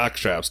like a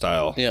jockstrap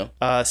style. Yeah.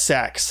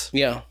 sacks.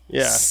 Yeah.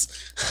 Yeah.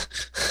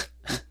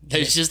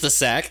 It's just a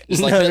sack.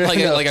 It's like No, like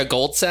no. a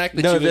gold sack.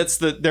 That No, you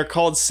would- they're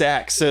called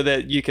sacks so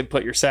that you can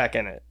put your sack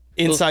in it.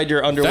 Inside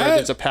your underwear, that-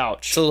 there's a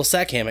pouch. It's a little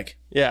sack hammock.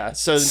 Yeah,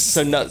 so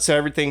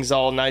everything's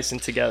all nice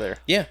and together.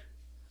 Yeah.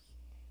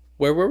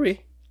 Where were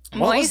we?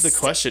 What was the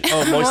question?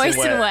 Oh, moist,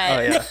 and wet.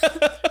 Oh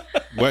yeah.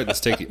 Wet and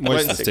sticky.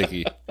 Moist and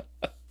sticky.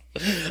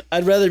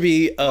 I'd rather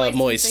be and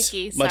moist.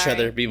 sticky, Much sorry.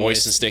 rather be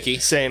moist and moist. sticky.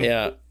 Same.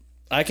 Yeah.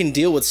 I can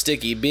deal with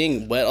sticky.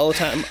 Being wet all the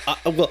time.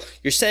 Well,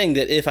 you're saying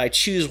that if I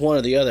choose one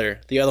or the other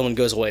one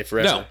goes away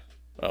forever. No.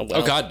 Oh,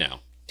 well, Oh God, no.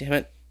 damn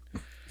it.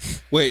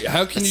 Wait,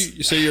 how can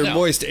you? So you're No.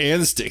 moist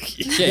and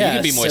sticky. Yeah, Yeah, you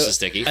can be moist so and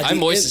sticky. I I'm think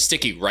moist it- and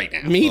sticky right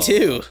now. Me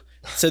too.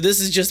 So this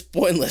is just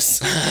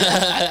pointless.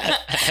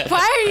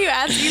 Why are you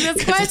asking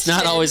this question? It's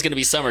not always going to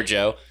be summer,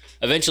 Joe.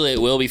 Eventually,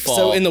 it will be fall.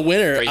 So in the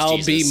winter, Praise I'll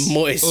Jesus. be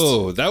moist.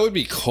 Oh, that would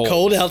be cold.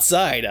 Cold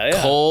outside. Yeah.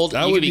 Cold.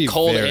 That You would could be be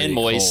cold very and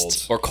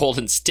moist, cold. or cold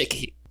and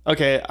sticky.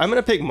 Okay, I'm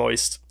gonna pick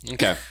moist.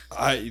 Okay,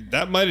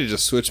 That might have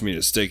just switched me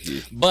to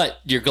sticky.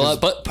 but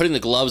but putting the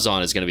gloves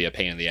on is going to be a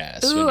pain in the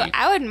ass. Ooh, when you-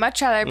 I would much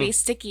rather be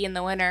sticky in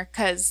the winter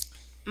because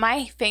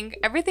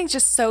everything's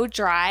just so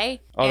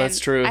dry. Oh, that's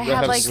and true. I That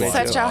have like helps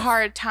such slide a off.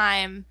 hard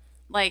time.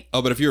 Like,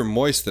 Oh, but if you're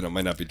moist, then it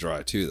might not be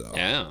dry too, though.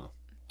 yeah.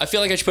 I feel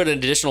like I should put an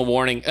additional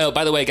warning. Oh,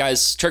 by the way,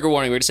 guys, trigger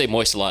warning. We're going to say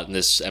moist a lot in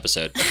this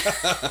episode.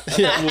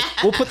 Yeah,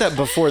 we'll put that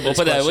before this.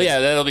 But question. yeah,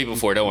 that'll be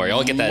before. Don't worry.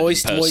 I'll get that. in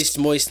Moist, post.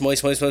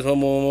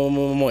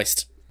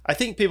 moist. I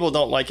think people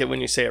don't like it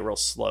when you say it real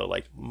slow,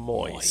 like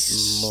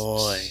moist,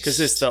 Moist. because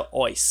it's the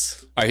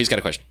ois. All right, who's got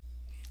a question?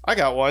 I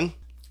got one.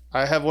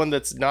 I have one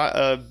that's not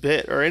a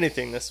bit or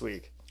anything this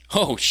week.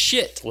 Oh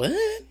shit! What?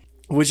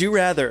 Would you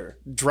rather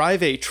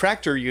drive a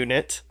tractor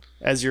unit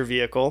as your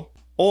vehicle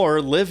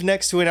or live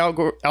next to an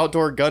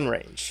outdoor gun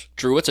range?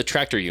 Drew, what's a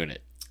tractor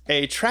unit?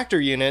 A tractor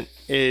unit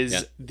is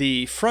Yeah.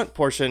 the front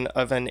portion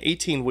of an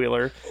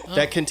 18-wheeler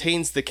that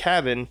contains the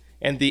cabin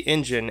and the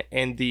engine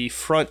and the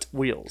front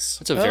wheels.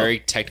 That's a very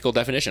technical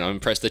definition. I'm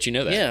impressed that you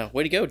know that. Yeah,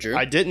 way to go, Drew.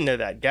 I didn't know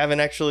that. Gavin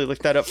actually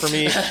looked that up for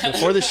me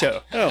before the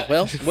show. Oh,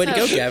 well, way to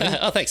go, Gavin.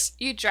 Oh, thanks.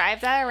 you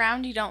drive that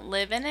around, you don't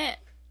live in it.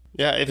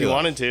 Yeah, if you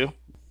wanted to.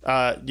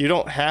 You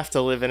don't have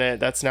to live in it.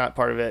 That's not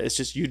part of it. It's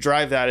just you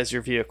drive that as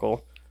your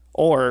vehicle.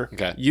 Or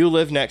Okay. you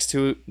live next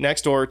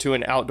door to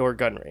an outdoor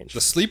gun range.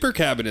 The sleeper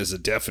cabin is a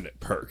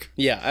definite perk.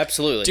 Yeah,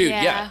 absolutely. Dude,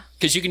 Yeah. yeah.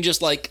 Because you can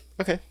just like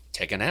Okay.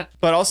 take a nap.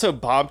 But also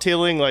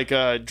bobtailing, like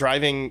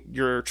driving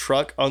your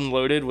truck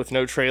unloaded with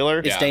no trailer,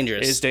 It's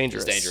dangerous. is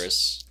dangerous. It's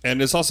dangerous.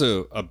 And it's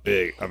also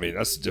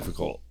that's a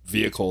difficult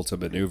vehicle to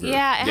maneuver.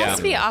 Yeah, it Yeah. has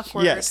to be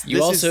awkward. Yes. You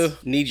this also is,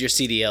 need your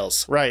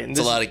CDLs. right. And It's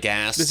a lot of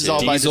gas. this is too.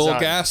 all by Diesel design.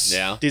 gas?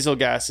 Yeah. Diesel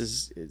gas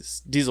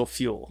is diesel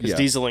fuel. 'Cause Yeah.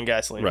 diesel and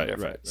gasoline. are Right,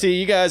 different. right. See,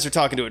 you guys are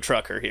talking to a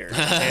trucker here. And,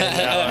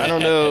 I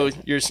don't know.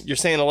 You're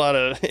saying a lot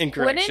of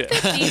incorrect Wouldn't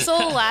shit. the diesel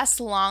last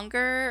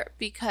longer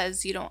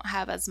because you don't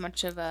have as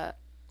much of a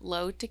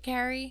load to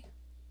carry?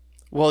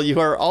 Well, you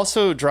are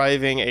also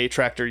driving a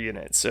tractor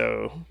unit,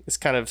 so it's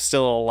kind of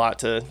still a lot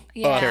to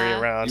Yeah. carry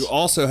around. You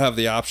also have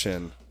the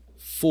option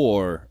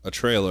for a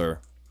trailer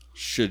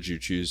should you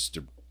choose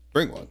to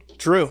bring one.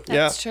 True.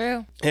 That's yeah.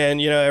 true.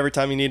 And every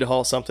time you need to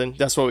haul something,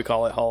 that's what we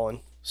call it,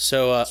 hauling.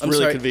 So I'm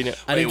really sorry. convenient.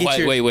 I didn't get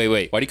your.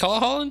 Wait. Why do you call it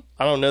Holland?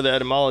 I don't know the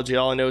etymology.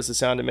 All I know is the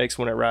sound it makes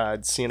when it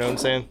rides. You know what I'm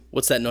saying?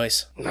 What's that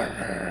noise?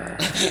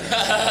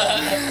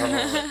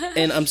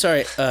 And I'm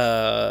sorry.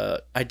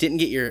 I didn't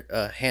get your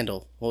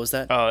handle. What was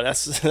that? Oh,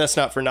 that's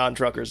not for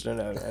non-truckers to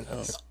know, man.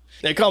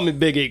 They call me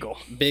Big Eagle.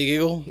 Big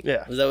Eagle.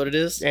 Yeah. Is that what it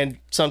is? And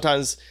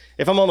sometimes,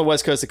 if I'm on the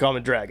West Coast, they call me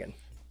Dragon.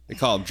 They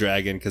call him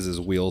Dragon because his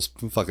wheels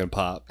fucking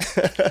pop.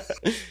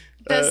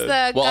 Does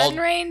the well, gun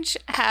range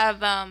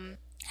have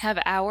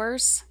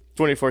hours?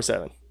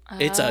 24/7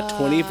 It's a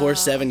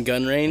 24/7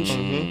 gun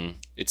range.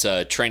 It's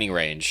a training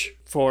range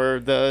for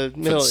the for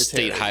the military.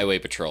 State Highway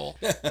Patrol.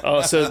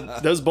 Oh, so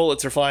those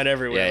bullets are flying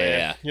everywhere. Yeah, yeah, man.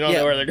 yeah. You don't Yeah.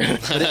 know where they're going.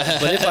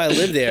 But if I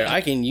live there, I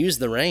can use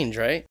the range,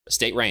 right?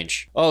 State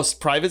range. Oh, it's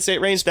private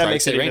state range. That private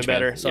makes it state even range, man.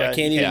 better. So yeah, I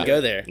can't you even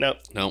go there. Nope.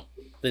 No.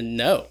 Then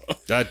no.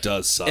 That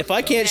does suck. If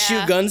I though. can't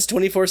Yeah. shoot guns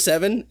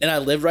 24/7 and I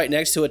live right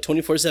next to a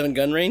 24/7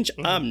 gun range,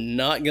 I'm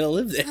not gonna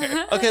live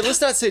there. Okay, let's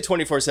not say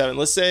 24/7.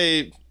 Let's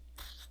say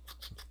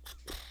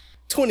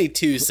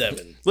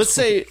 22/7. let's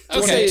say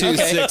Okay,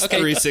 226,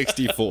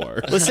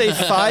 364. let's say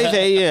 5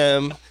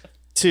 a.m.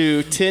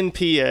 to 10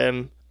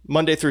 p.m.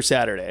 Monday through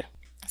Saturday.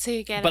 So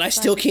you get. But I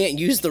still can't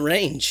use the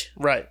range.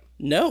 Right.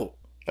 No.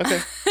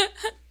 Okay.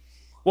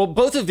 Well,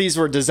 both of these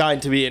were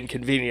designed to be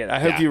inconvenient. I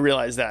hope Yeah. you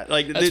realize that.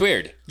 Like That's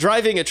weird.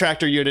 Driving a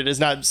tractor unit is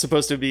not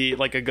supposed to be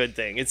like a good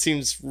thing. It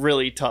seems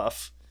really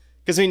tough.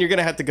 Because you're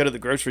gonna have to go to the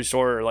grocery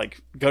store or like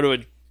go to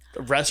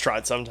a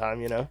restaurant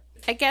sometime.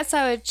 I guess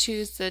I would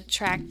choose the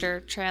tractor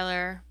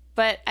trailer,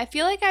 but I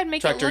feel like I'd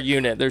make Tractor it look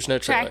unit. There's no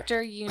trailer.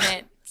 tractor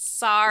unit.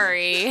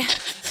 Sorry.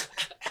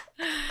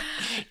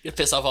 You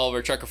piss off all of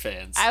our trucker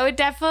fans. I would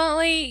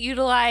definitely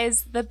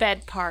utilize the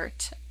bed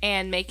part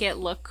and make it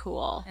look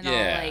cool and Yeah.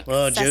 all like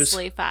Oh, Joe's-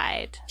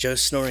 Cecily-fied.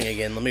 Joe's snoring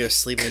again. Let me go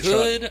sleep in the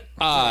truck. Could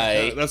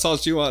I That's all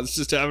she wants,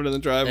 just to have it in the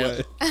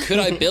driveway. could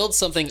I build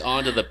something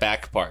onto the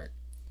back part?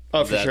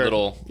 Oh, for that sure.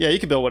 little- Yeah, you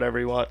can build whatever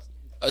you want.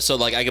 So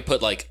like I could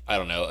put like I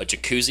don't know a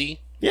jacuzzi.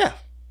 Yeah.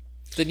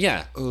 Then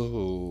yeah,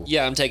 Ooh.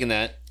 yeah, I'm taking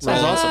that.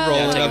 Sounds awesome. Yeah,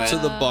 Rolling taking up to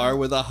that. the bar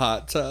with a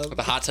hot tub.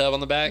 The hot tub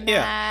on the back.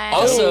 Yeah. Nice.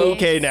 Also-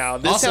 Okay, now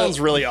this Also- sounds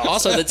really awesome.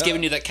 Also, that's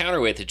giving you that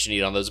counterweight that you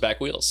need on those back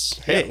wheels.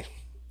 Hey,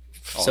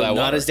 All So that not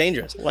water. as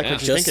dangerous. like Yeah.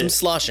 what you Just some think.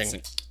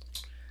 sloshing.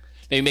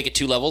 Maybe make it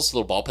 2 levels, a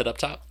little ball pit up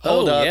top.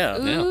 Hold Oh, up. yeah.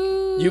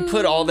 Yeah. You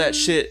put all that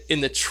shit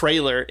in the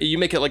trailer. You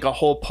make it like a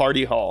whole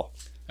party hall.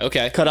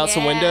 Okay. Cut out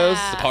some windows.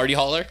 Yeah. Party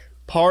hauler.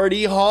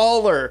 Party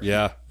hauler.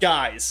 Yeah.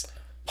 Guys,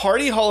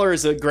 party hauler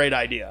is a great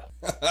idea.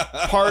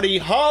 Party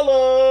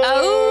hauler.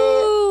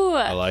 Oh, Ooh.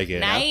 I like it.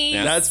 Nice.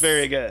 Yeah. That's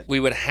very good. We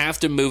would have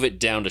to move it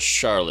down to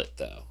Charlotte,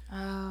 though.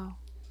 Oh.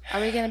 Are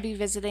we going to be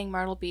visiting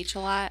Myrtle Beach a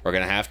lot? We're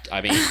gonna have to.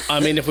 I mean,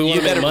 If we want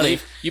to make money,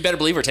 you better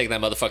believe we're taking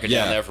that motherfucker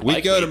down there for we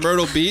Bike go to Week.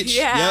 Myrtle Beach.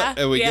 Yeah, Yep,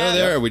 and we yeah. go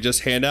there and we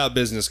just hand out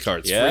business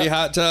cards. Yeah. Free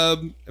hot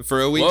tub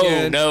for a Whoa,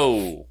 weekend.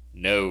 no.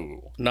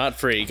 not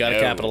free. Got to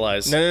No.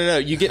 capitalize. No.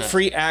 You get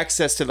free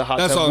access to the hot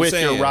That's what tub I'm with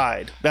your saying.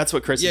 ride. That's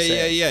what Chris Yeah, is yeah,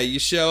 saying. yeah. You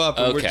show up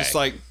and we're Okay. just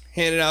like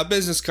handing out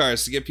business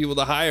cards to get people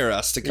to hire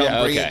us to come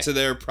Yeah, bring okay. it to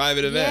their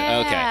private event. Yeah.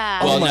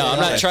 Okay. Well, my no, I'm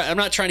God. not trying. I'm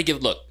not trying to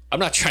give. Look, I'm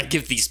not trying to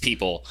give these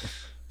people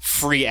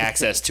free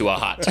access to a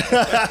hot tub.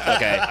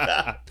 Okay.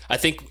 I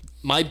think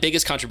my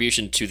biggest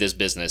contribution to this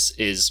business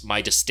is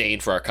my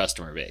disdain for our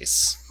customer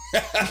base.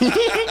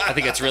 I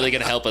think it's really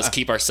going to help us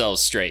keep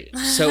ourselves straight.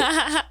 So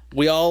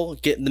we all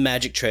get in the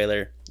magic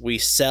trailer. We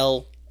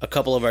sell a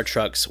couple of our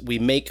trucks. We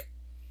make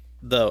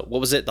the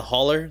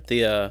hauler,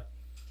 the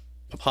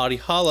potty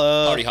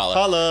holla. Party holla.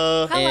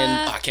 Holla.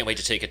 And Oh, I can't wait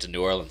to take it to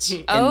New Orleans.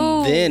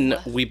 Oh. then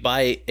we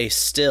buy a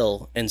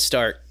still and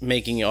start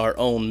making our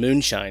own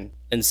moonshine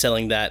and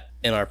selling that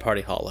in our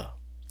party holla.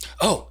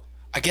 Oh,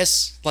 I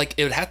guess like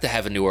it would have to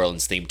have a New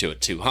Orleans theme to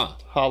it too, huh?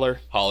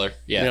 Holler. Holler.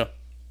 Yeah. You know,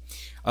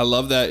 I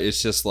love that.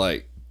 It's just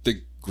like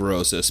the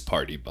grossest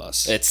party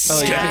bus. It's,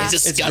 yeah. it's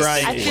It's disgusting.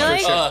 grimy. I feel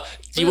like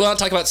Do you want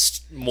to talk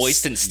about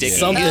moist and sticky?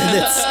 something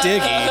that's sticky.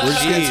 We're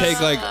just gonna Jeez. take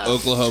like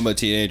Oklahoma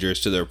teenagers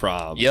to their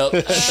prom.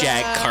 Yep.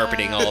 Shag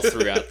carpeting all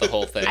throughout the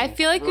whole thing. I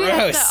feel like we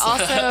have to Gross.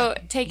 also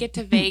take it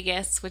to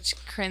Vegas, which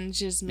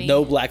cringes me.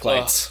 No black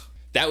lights.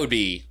 That would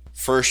be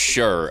for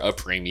sure a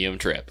premium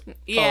trip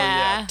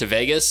Yeah. to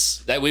Vegas.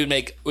 That we'd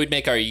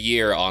make our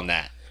year on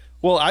that.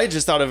 Well, I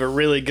just thought of a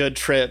really good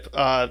trip.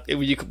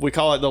 We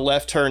call it the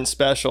left turn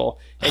special,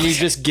 and you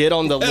just get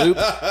on the loop.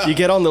 You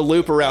get on the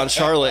loop around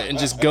Charlotte and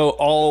just go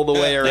all the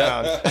way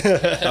around.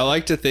 I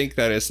like to think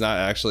that it's not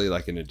actually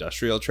like an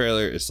industrial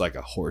trailer. It's like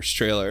a horse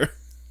trailer.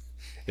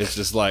 It's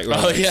just like, some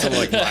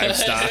like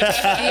livestock.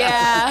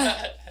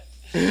 Yeah.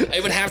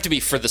 It would have to be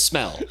for the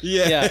smell.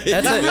 Yeah,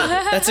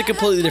 that's a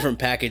completely different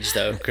package,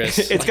 though,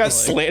 Chris. It's got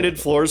slanted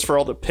floors for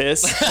all the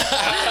piss.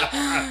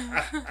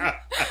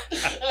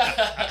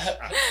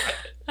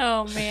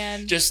 Oh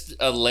man. Just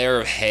a layer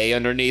of hay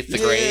underneath the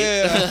grate.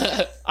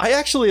 Yeah. I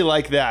actually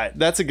like that.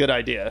 That's a good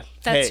idea.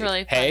 That's Hey,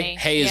 really funny. Hay?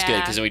 Hay is good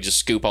because then we just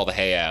scoop all the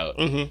hay out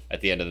at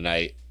the end of the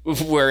night.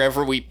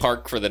 Wherever we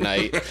park for the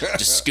night,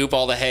 just scoop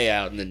all the hay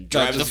out and then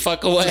drive the just-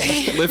 fuck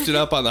away. Lift it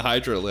up on the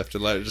hydro lift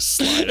and let it just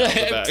slide out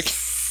the back.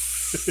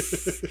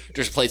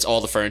 Just plates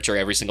all the furniture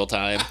every single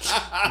time.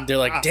 They're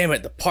like, damn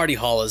it, the party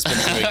hall has been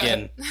through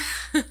again.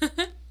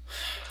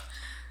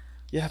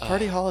 Yeah,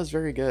 Party Hall is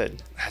very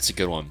good. That's a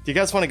good one. Do you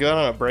guys want to go out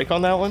on a break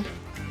on that one?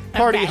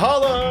 Party Okay.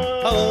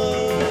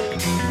 Holla!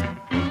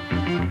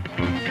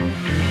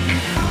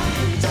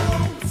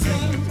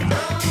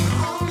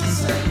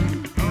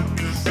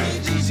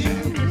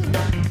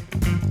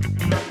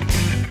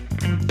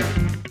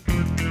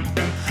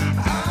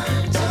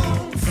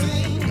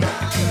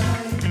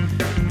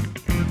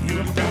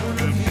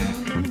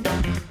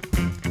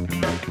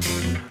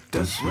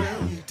 That's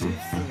really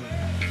different.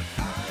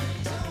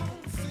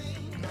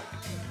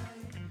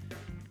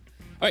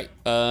 All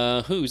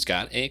right. Who's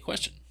got a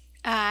question?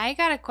 I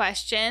got a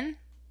question.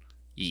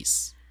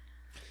 Yes.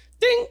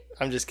 Ding!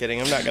 I'm just kidding.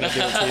 I'm not going to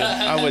do it to you.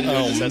 I wouldn't do it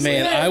Oh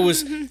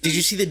successfully. man, did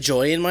you see the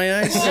joy in my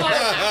eyes?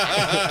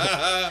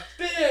 I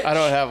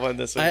don't have one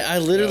this week. I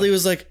literally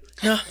was like,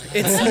 no,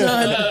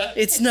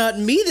 it's not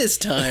me this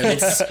time.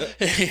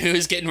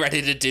 Who's getting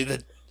ready to do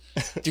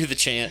the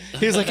chant?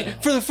 He was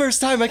like, for the first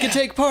time, I can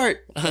take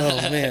part.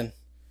 Oh man.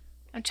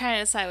 I'm trying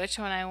to decide which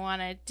one I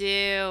want to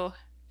do.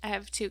 I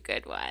have two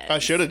good ones. I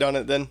should have done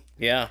it then.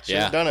 Yeah. Should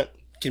have done it.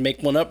 Can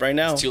make one up right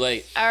now. Too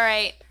late. All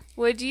right.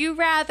 Would you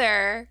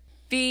rather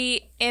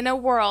be in a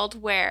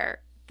world where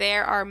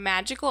there are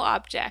magical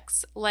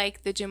objects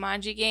like the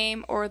Jumanji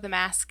game or the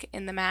Mask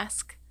in the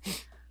Mask,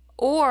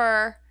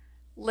 or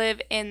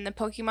live in the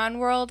Pokemon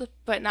world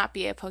but not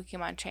be a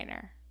Pokemon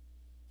trainer?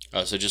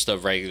 Oh, so just a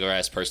regular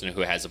ass person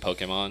who has a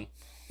Pokemon.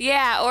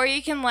 Yeah, or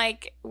you can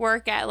like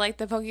work at like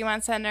the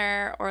Pokemon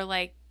Center or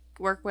like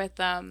work with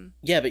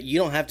Yeah, but you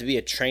don't have to be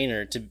a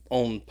trainer to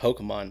own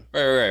Pokemon.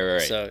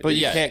 Right. So But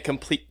you Yeah. can't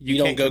complete. You, You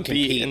don't can't go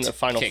compete compete. in the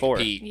final Can't four.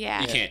 compete.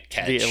 Yeah. You can't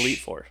catch. The elite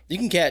four. you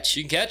can catch.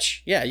 You can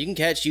catch? Yeah, you can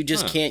catch. You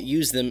just Huh. can't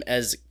use them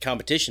as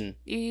competition.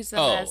 you use them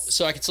Oh, as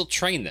so I can still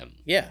train them.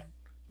 Yeah.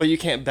 But you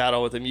can't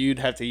battle with them. You'd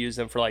have to use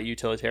them for like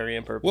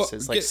utilitarian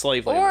purposes, like get-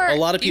 slave labor. or A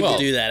lot of people Well-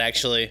 do that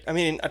actually. I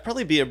mean, I'd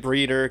probably be a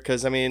breeder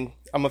because I mean,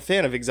 I'm a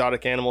fan of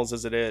exotic animals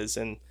as it is,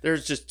 and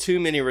there's just too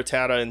many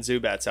Rattata and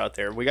Zubats out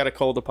there. We got to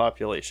cull the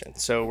population,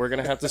 so we're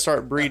gonna have to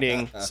start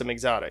breeding some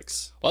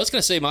exotics. Well, I was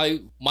gonna say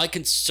my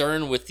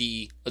concern with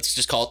the, let's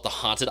just call it the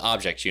haunted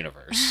object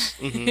universe,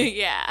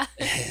 yeah.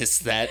 is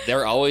that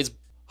they're always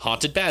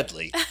haunted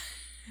badly.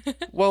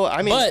 Well,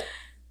 I mean, But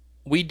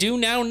we do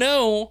now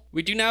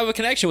have a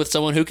connection with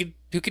someone who could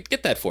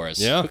get that for us.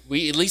 Yeah.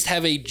 We at least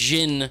have a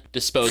gin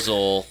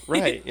disposal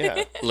right?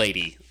 Yeah.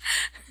 lady.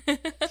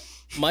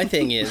 My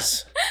thing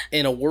is,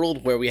 in a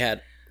world where we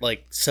had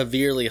like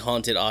severely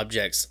haunted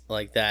objects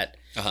like that,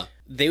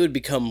 they would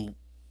become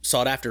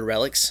sought after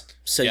relics.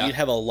 So Yeah. you'd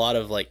have a lot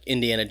of like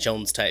Indiana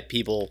Jones type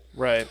people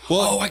Right.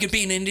 Oh, I could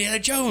be an Indiana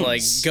Jones.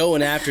 like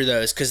going after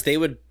those because they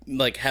would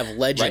like have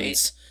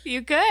legends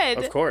You could.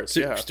 Of course.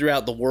 Yeah.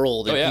 throughout the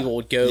world, and Oh, yeah. people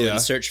would go Yeah.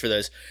 and search for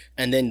those,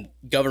 and then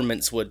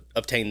governments would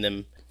obtain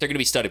them, They're going to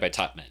be studied by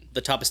top men.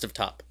 the toppest of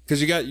top.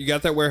 Because you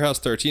got that Warehouse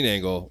 13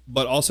 angle,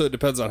 but also it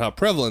depends on how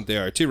prevalent they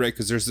are too, right?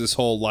 Because there's this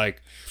whole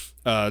like,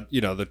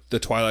 the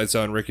Twilight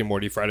Zone, Rick and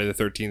Morty, Friday the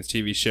 13th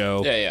TV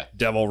show. Yeah.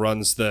 Devil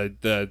runs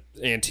the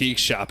antique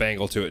shop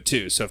angle to it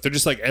too. So if they're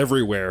just like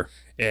everywhere,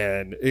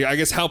 and I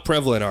guess how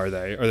prevalent are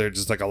they? Are there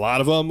just like a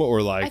lot of them, or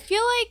I like?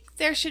 feel like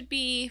there should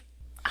be,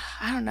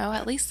 I don't know,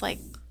 at least like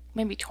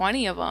maybe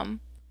 20 of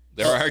them.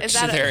 There are Is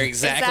that a- there are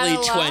is that exactly a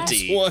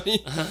lot?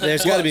 20.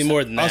 There's got to be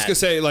more than I was that. gonna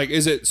say, like,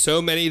 is it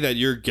so many that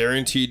you're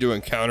guaranteed to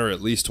encounter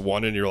at least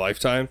one in your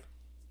lifetime?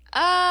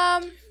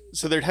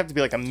 So there'd have to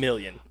be like a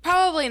million.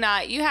 Probably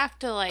not. You have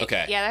to like,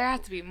 Okay. yeah, there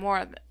have to be more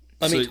than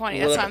I mean, 20.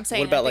 That's what I'm saying.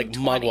 What about I like think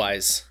 20.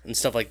 mogwais and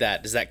stuff like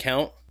that? Does that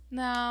count?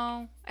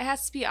 No, it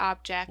has to be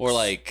objects. Or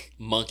like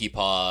monkey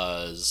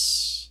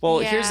paws,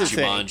 Well, Yeah. here's the thing.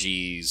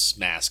 Jumanji's,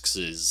 masks.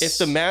 If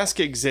the mask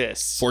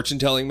exists, Fortune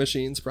telling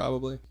machines,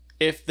 probably.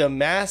 if the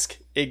mask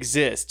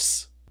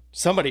exists,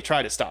 somebody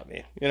try to stop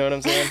me. You know what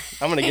I'm saying?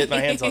 I'm gonna get my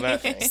hands on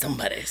that thing.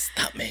 Somebody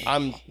stop me.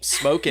 I'm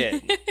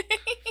smoking.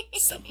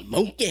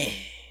 Smoking.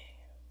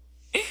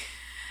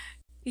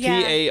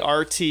 yeah.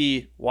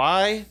 PARTY,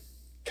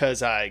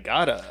 cause I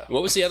gotta.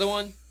 What was the other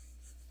one?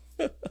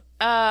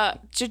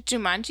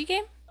 Jumanji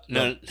game?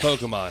 No,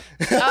 Pokemon.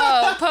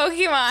 Oh,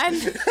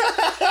 Pokemon.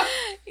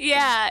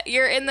 Yeah,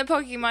 you're in the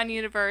Pokemon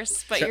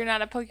universe, but you're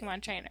not a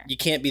Pokemon trainer. You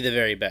can't be the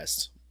very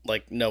best,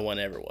 like no one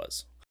ever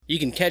was. You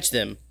can catch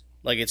them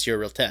like it's your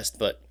real test,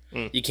 but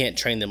you can't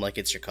train them like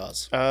it's your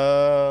cause.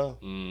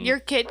 Your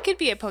kid could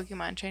be a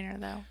Pokemon trainer,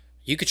 though.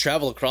 You could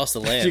travel across the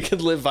You land.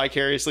 could live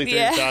vicariously through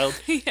Yeah. your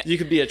child. You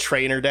could be a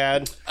trainer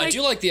dad. I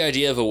do like the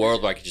idea of a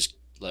world where I could just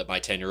let my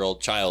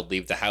 10-year-old child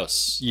leave the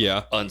house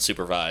Yeah.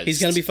 unsupervised. He's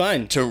gonna be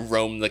fine. to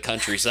roam the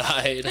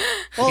countryside.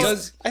 Well,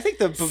 I think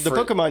the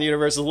Pokemon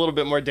universe is a little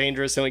bit more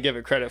dangerous than we give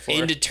it credit for.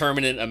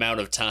 Indeterminate amount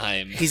of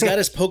time. He's got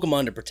his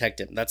Pokemon to protect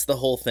him. That's the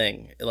whole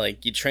thing.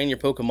 Like you train your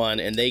Pokemon,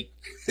 and they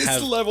It's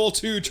have level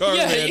 2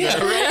 Charmander. Yeah,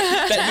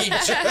 right.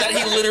 that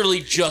he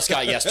literally just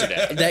got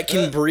yesterday. that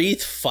can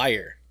breathe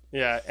fire.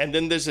 Yeah, and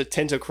then there's a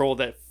Tentacruel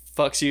that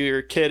fucks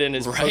your kid and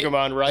his Right.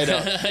 Pokemon right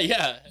up.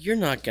 Yeah. You're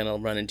not gonna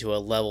run into a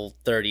level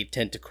 30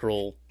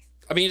 Tentacruel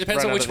I mean, it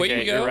depends Right on out which of the way you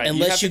gate, go. you're right. You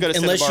have unless to you go to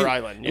unless Cinnabar you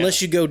Island, yeah.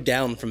 unless you go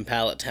down from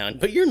Pallet Town.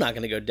 But you're not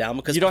gonna go down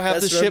because You don't have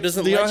the Professor Oak ship.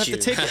 doesn't You don't let have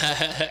the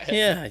ticket.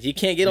 Yeah, you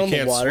can't get on the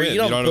can't water. swim. You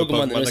don't You have don't a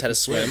have Pokemon that knows that how to can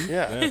swim. swim.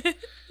 Yeah.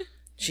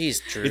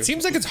 Jeez, Drew. It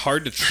seems like it's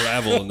hard to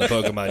travel in the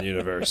Pokemon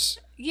universe.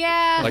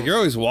 Yeah. Like you're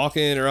always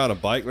walking or on a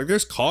bike. Like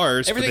there's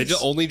cars, but they Everything's-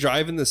 just only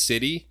drive in the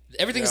city.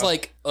 Everything's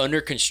like under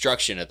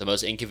construction at the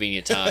most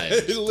inconvenient time.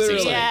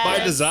 Literally Yeah.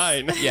 by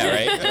design. Yeah,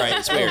 right. Right.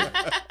 It's weird.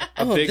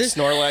 A big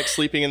Snorlax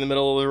sleeping in the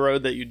middle of the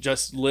road that you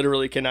just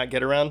literally cannot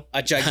get around.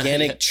 a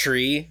gigantic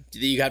tree that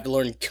you have to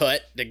learn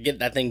cut to get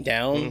that thing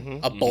down.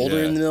 A boulder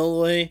Yeah. in the middle of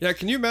the way. Yeah,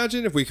 can you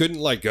imagine if we couldn't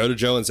like go to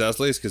Joe and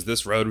Cecily's because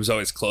this road was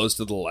always closed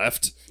to the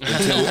left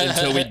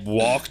until we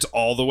walked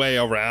all the way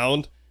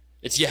around?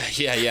 It's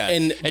yeah.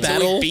 And Until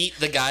battle- we beat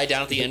the guy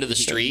down at the end of the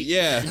street.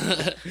 Yeah,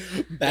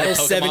 Battle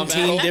Pokemon 17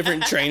 battle.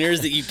 different trainers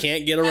that you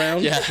can't get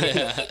around.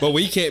 Yeah. but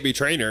we can't be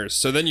trainers,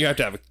 so then you have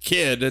to have a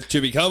kid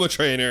to become a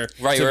trainer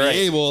Right, to right. be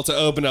able to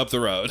open up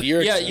the road.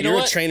 You're, Yeah, you know you're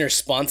a what? trainer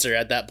sponsor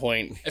at that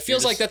point. It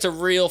feels like that's a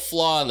real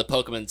flaw in the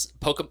Pokemon's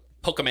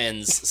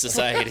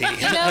society.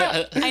 You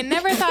know, I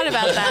never thought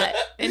about that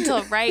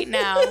until right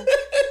now.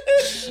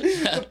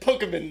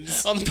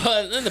 Pokemons.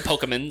 In the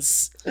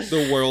Pokemons.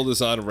 The world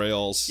is on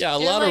rails. Yeah, a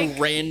You're lot of like-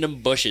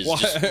 random bushes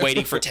just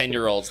waiting for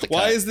 10-year-olds to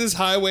Why cut. is this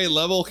highway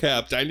level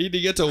capped? I need to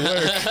get to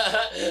work.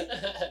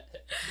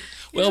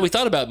 Well, we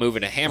thought about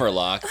moving to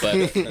Hammerlock, but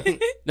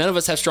none of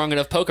us have strong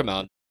enough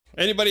Pokemon.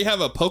 Anybody have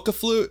a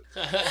Pokeflute?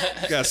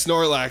 Got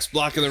Snorlax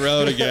blocking the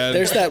road again.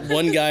 There's that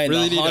one guy in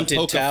Really the need a haunted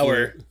Pokeflute.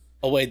 tower.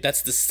 Oh wait,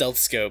 that's the stealth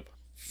scope.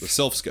 the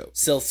Sylph Scope.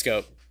 Stealth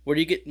scope. Where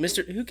do you get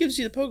Who gives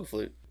you the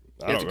Pokeflute?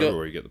 I don't remember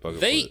where you get the Pokeflute.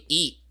 They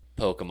eat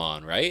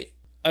Pokemon, right?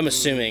 I'm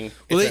assuming.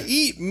 well, It's they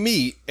eat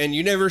meat, and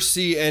you never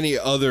see any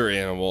other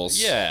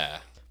animals. Yeah.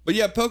 But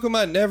yeah,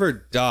 Pokemon never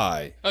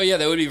die. Oh, yeah,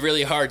 that would be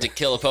really hard to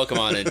kill a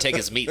Pokemon and take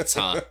his meats,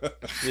 huh?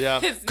 Yeah.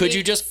 Could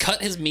you just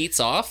cut his meats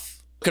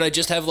off? Could I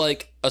just have,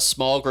 like, a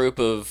small group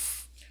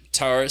of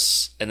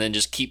Taurus and then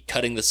just keep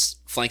cutting this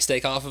flank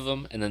steak off of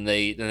them, and then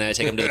I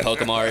take them to the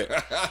Pokemon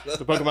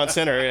The Pokemon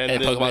Center and,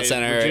 and then Pokemon they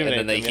Center, and rejuvenate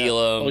then they them, yeah. heal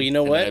them. Oh, you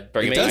know what?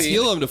 Bring It it does back,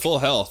 heal them to full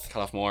health.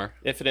 cut off more.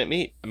 Infinite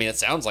meat. I mean, it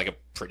sounds like a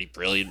pretty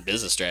brilliant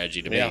business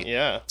strategy to me.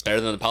 Yeah. It's better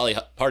than the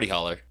party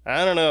hauler.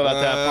 I don't know about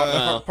that.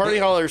 well. Party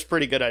Hauler's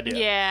pretty good idea.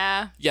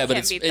 Yeah. Yeah, but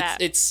Can't beat that.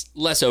 it's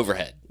less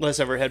overhead. Less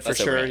overhead for Less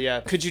sure. overhead. Yeah.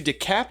 Could you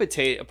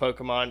decapitate a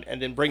Pokemon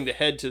and then bring the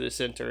head to the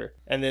center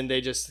and then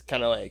they just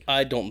kind of like.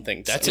 I don't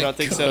think so. That's You a don't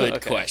think good so?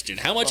 Okay. question.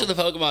 How much of the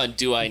Pokemon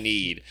do I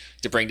need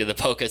to bring to the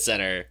Poke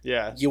Center.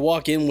 Yeah. You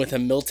walk in with a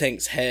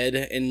Miltank's head,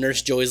 and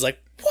Nurse Joey's like,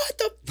 "What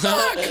the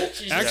fuck?"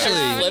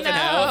 Actually, flipping no.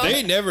 out.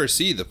 they never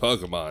see the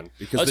Pokemon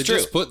because That's they true.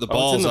 just put the Oh, it's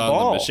balls in the on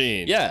ball. the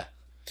machine. Yeah.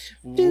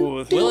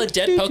 Ooh. Will a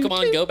dead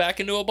Pokemon go back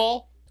into a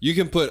ball? You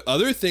can put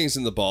other things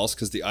in the balls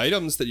because the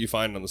items that you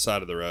find on the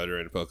side of the road are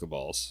in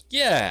Pokeballs.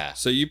 Yeah.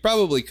 So you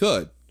probably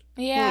could.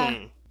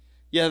 Yeah.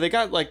 Yeah, they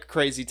got like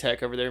crazy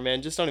tech over there,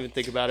 man. Just don't even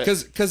think about it.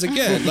 Because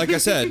again, like I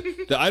said,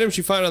 the items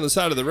you find on the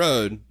side of the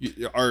road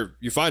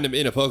you find them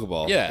in a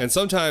Pokeball. Yeah. And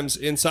sometimes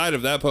inside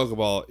of that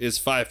Pokeball is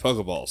 5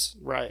 Pokeballs.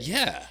 Right.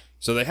 Yeah.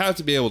 So they have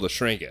to be able to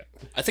shrink it.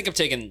 I think I've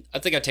taken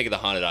the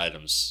haunted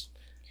items.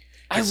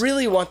 I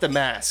really want the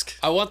mask.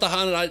 I want the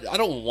haunted. I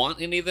don't want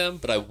any of them,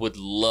 but I would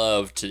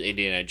love to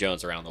Indiana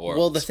Jones around the world.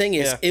 Well, the thing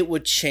is, Yeah. it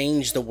would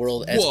change the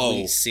world as Whoa.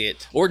 we see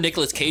it. or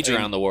Nicolas Cage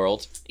around the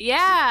world.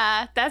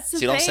 Yeah, that's the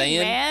See what I'm thing, saying?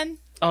 man.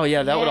 Oh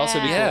yeah, that would also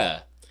be cool. Yeah.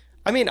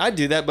 I mean, I'd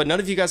do that, but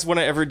none of you guys want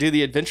to ever do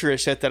the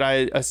adventurous shit that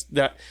I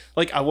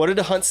wanted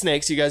to hunt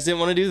snakes. You guys didn't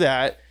want to do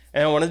that,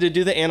 and I wanted to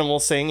do the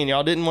animals thing, and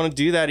y'all didn't want to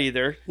do that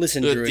either.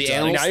 Listen, The Drew, it's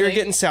animals- Now you're thing?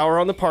 getting sour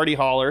on the party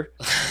hauler.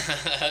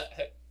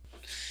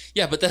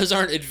 Yeah, but those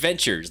aren't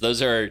adventures.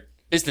 Those are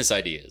business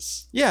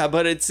ideas. Yeah,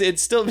 but it'd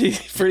still be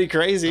pretty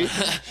crazy.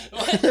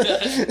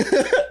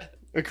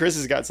 Chris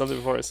has got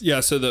something for us.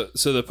 Yeah, so the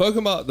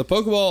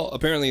Pokeball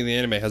apparently in the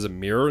anime has a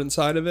mirror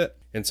inside of it.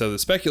 And so the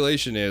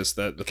speculation is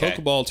that the Okay.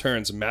 Pokeball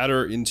turns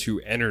matter into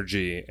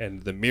energy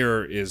and the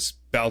mirror is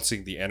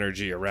bouncing the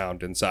energy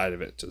around inside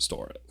of it to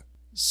store it.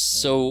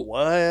 So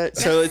What?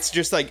 So it's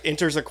just like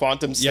enters a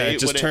quantum state. Yeah, it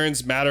just when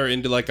turns matter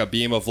into like a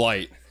beam of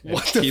light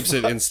and keeps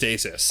it in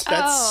stasis.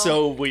 That's Oh,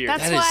 so weird.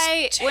 That's That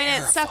is why when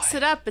it sucks terrifying.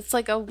 it up, it's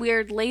like a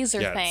weird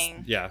laser Yeah,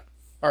 thing. yeah.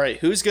 All right,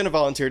 who's gonna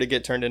volunteer to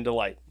get turned into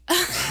light?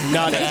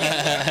 Not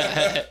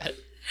it.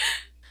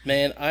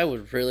 Man, I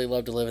would really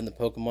love to live in the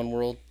Pokemon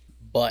world,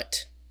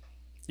 but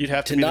You'd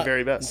have to be not the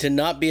very best. to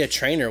not be a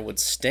trainer would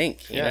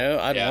stink. You Yeah. know,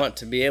 I'd Yeah. want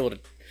to be able to.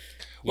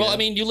 well, I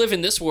mean, you live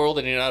in this world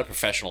and you're not a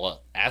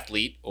professional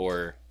athlete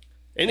or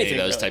Anything any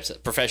of those really. types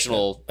of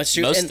professional That's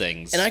true. most and,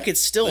 things. and I could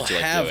still that you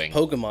like have doing.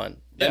 Pokemon.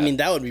 I Yeah. mean,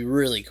 that would be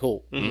really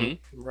cool.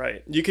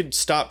 Right. You could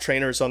stop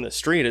trainers on the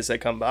street as they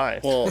come by.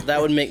 Well,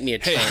 that would make me a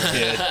trainer.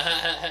 Kid,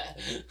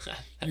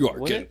 you are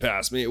getting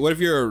past me. What if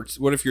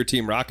you're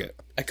Team Rocket?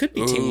 I could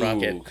be Team Ooh,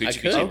 Rocket. could I you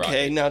be could. Team Okay,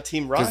 Rocket? now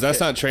Team Rocket. Because that's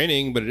not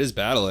training, but it is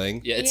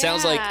battling. Yeah, it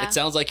Yeah.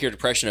 sounds like your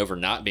depression over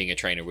not being a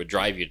trainer would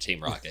drive you to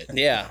Team Rocket.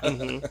 Yeah.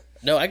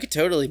 No, I could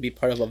totally be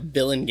part of a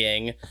villain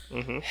gang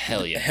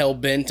Hell yeah. hell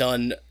bent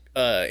on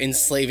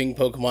enslaving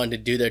Pokemon to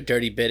do their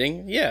dirty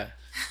bidding. Yeah.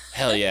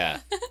 Hell yeah.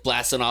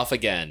 Blasting off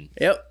again.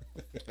 Yep.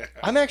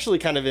 I'm actually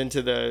kind of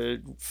into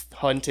the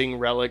hunting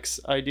relics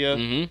idea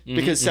Mm-hmm,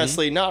 because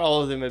Cecily, not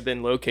all of them have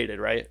been located,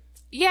 right?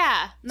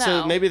 Yeah, no.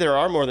 So maybe there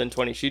are more than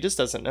 20. She just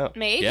doesn't know.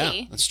 Maybe. Yeah,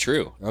 that's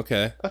true.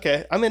 Okay.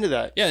 Okay, I'm into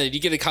that. Yeah,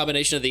 you get a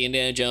combination of the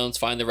Indiana Jones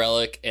find the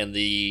relic and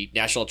the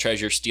National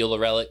Treasure steal the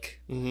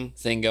relic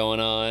thing going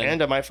on.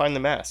 And I might find the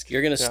mask.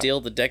 You're going to Yeah.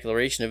 steal the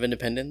Declaration of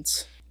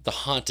Independence? the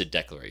haunted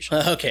declaration.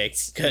 Okay,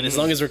 good. As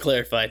long as we're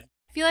clarified.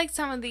 I feel like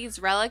some of these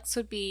relics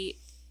would be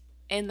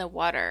in the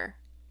water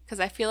because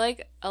I feel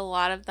like a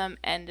lot of them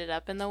ended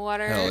up in the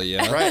water. Hell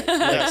yeah. Right.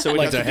 Yeah, so we'd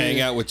Like have to to hang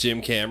do, out with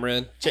Jim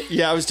Cameron.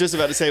 Yeah, I was just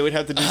about to say we'd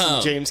have to do some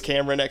Oh. James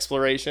Cameron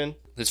exploration.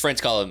 His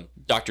friends call him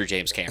Dr.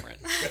 James Cameron.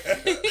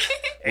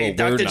 Hey,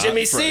 Well, we're Dr. not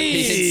Jimmy friends.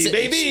 C,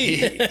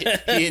 baby.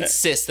 He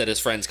insists that his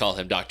friends call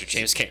him Dr.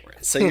 James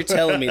Cameron. So you're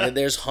telling me that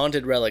there's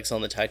haunted relics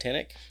on the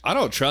Titanic? I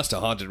don't trust a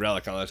haunted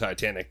relic on the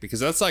Titanic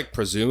because that's like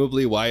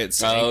presumably why it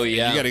sank. Oh, And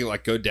yeah. you got to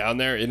like go down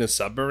there in a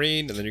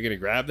submarine and then you're going to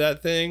grab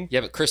that thing.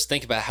 Yeah, but Chris,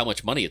 think about how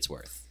much money it's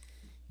worth.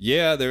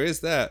 Yeah, there is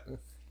that.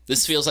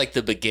 This feels like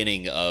the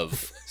beginning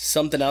of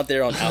Something out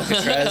there on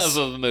Alcatraz?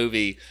 of a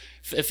movie.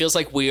 It feels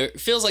like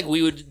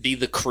we would be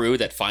the crew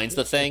that finds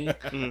the thing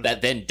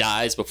that then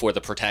dies before the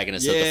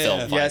protagonist of the Yeah. film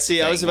finds Yeah, see,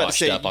 the I thing was about to washed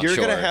say up on you're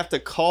gonna shore. have to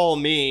call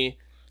me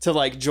to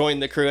like join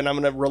the crew, and I'm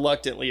gonna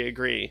reluctantly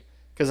agree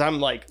because I'm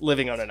like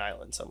living on an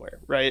island somewhere,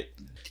 right?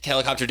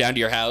 helicopter down to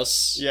your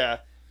house. Yeah,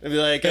 and be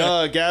like,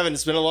 "Oh, Gavin,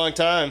 it's been a long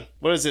time.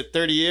 What is it,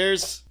 30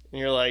 years?" And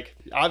you're like,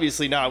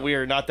 "Obviously not. We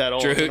are not that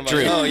old." True, And I'm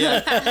true. Like, oh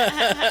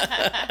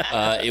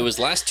yeah. It was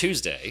last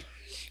Tuesday.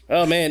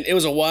 Oh, man. It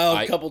was a wild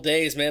I- couple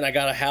days, man. I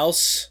got a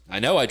house. I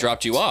know I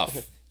dropped you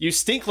off. You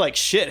stink like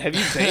shit. Have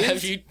you bathed?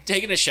 Have you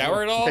taken a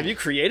shower at all? Have you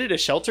created a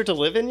shelter to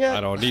live in yet?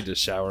 I don't need to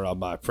shower on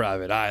my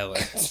private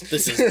island.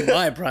 This is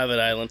my private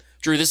island.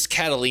 Drew, this is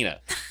Catalina.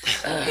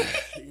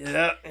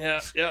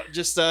 Yeah.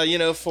 Just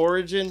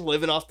foraging,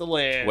 living off the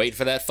land. Waiting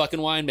for that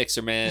fucking wine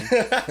mixer, man.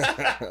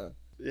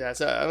 Yeah,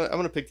 so I'm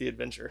gonna pick the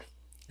adventure.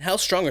 How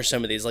strong are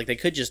some of these? Like, they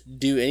could just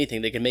do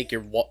anything. They can make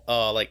your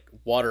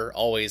water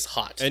always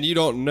hot And you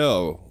don't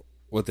know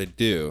what they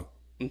do.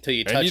 until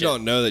you And touch you it.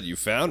 don't know that you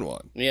found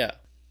one. Yeah.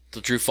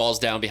 So Drew falls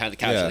down behind the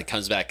couch Yeah. and then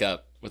comes back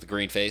up. with a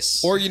green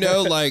face. Or,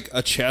 like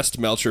a chest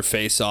melts your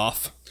face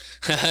off.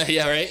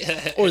 Yeah,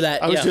 right? Or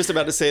that. I was yeah. just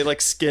about to say like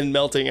skin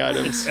melting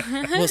items.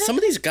 Well, some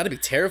of these got to be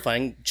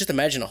terrifying. Just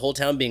imagine a whole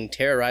town being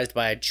terrorized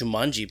by a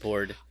Jumanji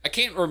board. I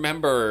can't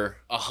remember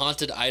a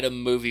haunted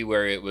item movie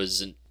where it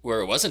wasn't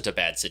a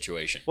bad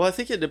situation. Well, I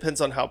think it depends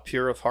on how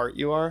pure of heart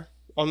you are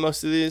on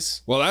most of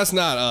these. Well, that's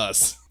not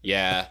us.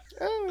 Yeah.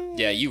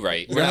 Yeah, you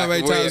right. You know how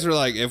many times we're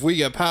like, if we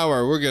get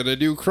power, we're going to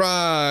do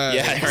crime.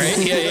 Yeah, right?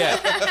 Yeah.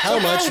 How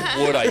much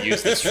would I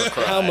use this for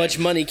crime? How much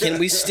money can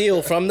we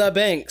steal from the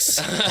banks?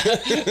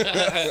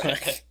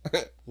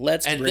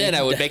 Let's. And bring then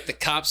I it would down. make the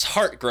cop's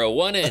heart grow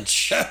 1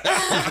 inch.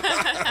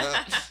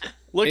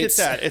 Look It's-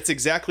 at that. It's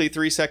exactly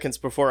 3 seconds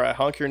before I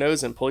honk your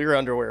nose and pull your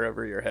underwear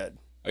over your head.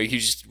 Are you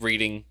just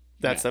reading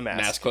That's the mask.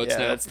 mask quotes yeah,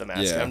 now? that's the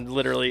mask. Yeah. I'm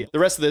literally, the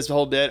rest of this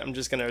whole bit, I'm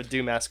just going to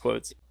do mask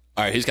quotes.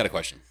 All right, who's got a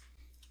question?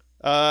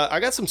 I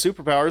got some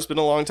superpowers. Been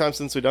a long time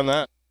since we've done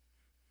that.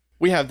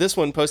 We have this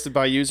one posted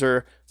by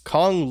user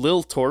Kong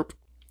Liltorp.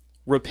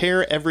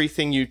 Repair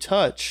everything you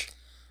touch.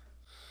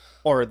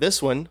 Or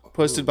this one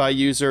posted by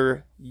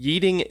user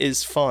Yeeting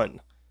is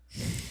fun.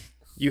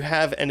 You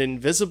have an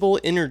invisible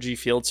energy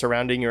field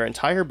surrounding your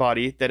entire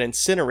body that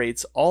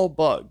incinerates all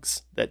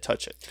bugs that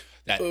touch it.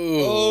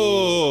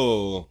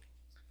 Oh.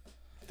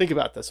 Think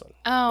about this one.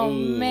 Oh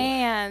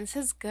man, this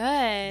is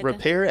good.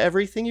 Repair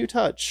everything you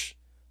touch.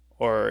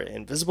 Or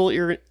invisible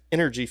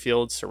energy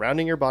field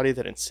surrounding your body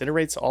that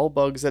incinerates all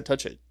bugs that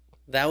touch it.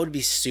 That would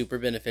be super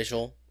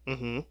beneficial.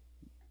 Mm-hmm.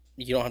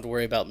 You don't have to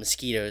worry about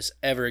mosquitoes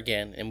ever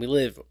again. And we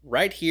live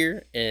right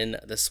here in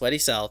the sweaty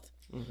South.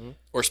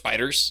 Or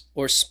spiders?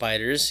 Or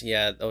spiders.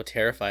 Yeah. Oh,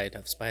 terrified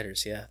of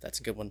spiders. Yeah, that's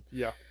a good one.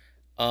 Yeah.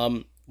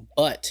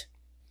 But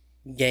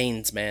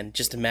gains, man.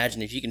 Just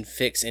imagine if you can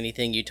fix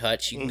anything you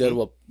touch. You can go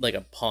to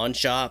a pawn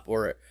shop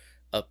or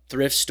a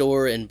thrift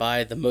store and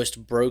buy the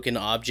most broken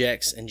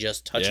objects and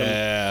just touch them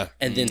Yeah.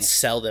 and then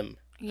sell them.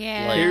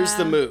 Yeah. Here's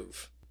the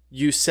move.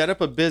 You set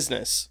up a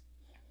business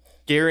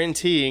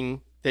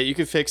guaranteeing that you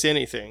can fix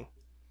anything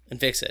And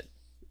fix it.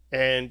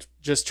 and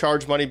just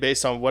charge money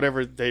based on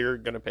whatever they're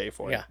going to pay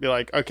for it. Yeah. Be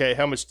like, okay,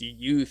 how much do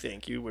you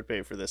think you would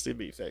pay for this to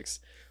be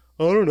fixed?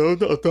 I don't know,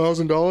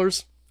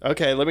 $1,000.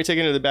 Okay, let me take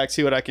it into the back,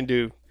 see what I can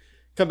do.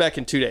 Come back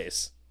in 2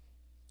 days.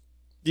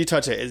 You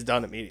touch it, it's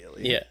done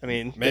immediately. Yeah. I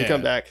mean, Man. then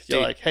come back. You're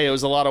Dude. like, hey, it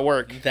was a lot of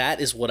work.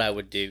 That is what I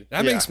would do.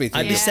 That Yeah. makes me I'd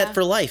think. be Yeah. set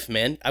for life,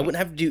 man. I wouldn't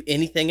have to do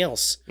anything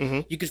else.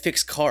 Mhm. You could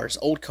fix cars,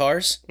 old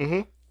cars,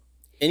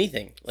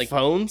 anything. Like,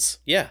 Phones?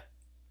 yeah,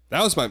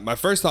 That was my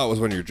first thought was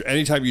when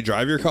anytime you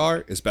drive your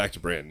car, it's back to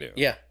brand new.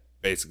 yeah.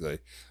 Basically.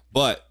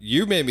 But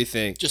you made me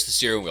think. Just the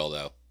steering wheel,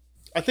 though.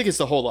 I think it's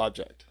the whole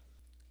object.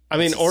 I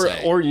mean, What's it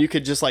say? or you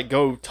could just like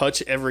go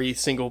touch every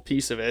single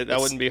piece of it. That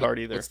wouldn't be hard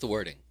either. What's the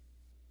wording?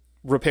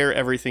 Repair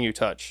everything you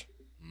touch.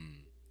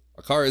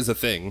 A car is a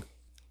thing.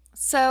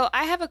 So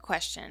I have a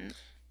question.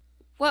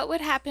 What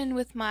would happen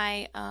with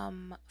my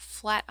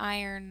flat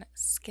iron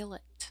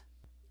skillet?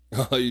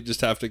 Oh, you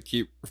just have to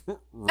keep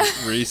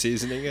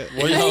re-seasoning it.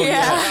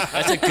 Yeah.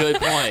 That's a good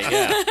point.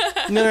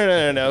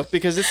 Yeah. No,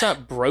 because it's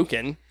not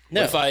broken.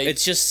 No, if I-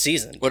 it's just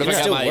seasoned. What if it I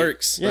got still my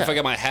works? What if I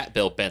got my hat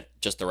bill bent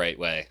just the right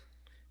way?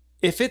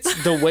 If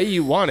it's the way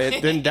you want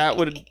it, then that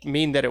would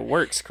mean that it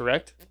works,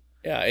 correct?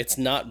 Yeah, it's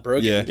not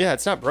broken. Yeah. Yeah,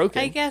 it's not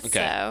broken. I guess Okay.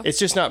 so. It's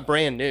just not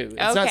brand new. It's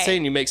not Okay.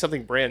 saying you make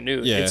something brand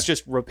new. Yeah. It's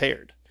just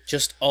repaired.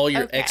 Just all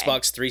your Okay.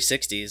 Xbox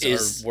 360s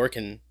Is- are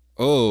working.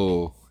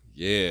 Oh,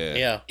 yeah.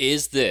 Yeah.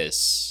 Is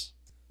this...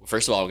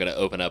 First of all, I'm going to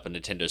open up a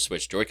Nintendo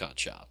Switch Joy-Con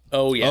shop.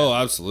 Oh, yeah. Oh,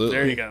 absolutely.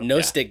 There you go. No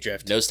Yeah. stick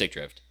drift. No stick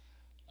drift.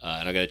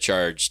 And I'm going to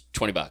charge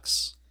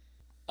 $20.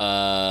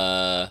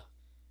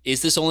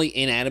 Is this only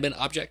inanimate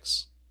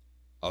objects?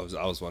 I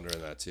was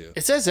wondering that too.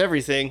 It says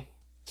everything.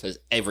 It says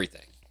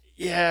everything.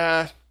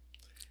 Yeah.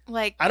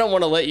 Like, I don't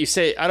want to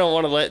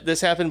let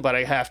this happen, but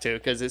I have to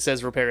because it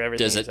says repair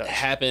everything. Does you it touch.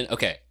 happen?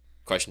 Okay.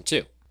 Question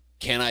 2.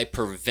 Can I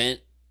prevent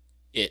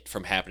it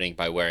from happening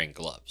by wearing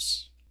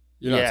gloves?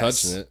 You're not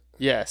Yes. touching it.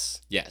 Yes.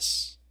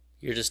 Yes.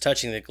 You're just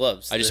touching the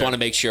gloves. I just want to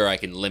make sure I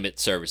can limit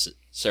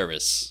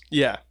service.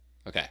 Yeah.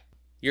 Okay.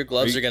 Your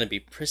gloves Are you- are going to be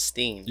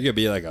pristine. You could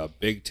be like a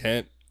big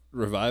tent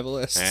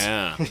revivalist.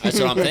 Yeah. That's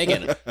what I'm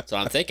thinking. That's what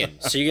I'm thinking.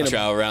 So you're gonna-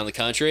 travel around the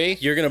country,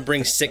 You're going to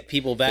bring sick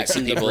people back pick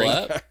some from the people brink.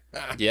 up.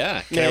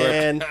 Yeah. Can I rep-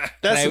 Man,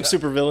 that's some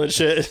supervillain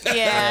shit.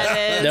 yeah,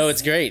 it is. No,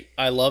 it's great.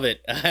 I love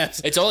it.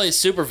 It's only a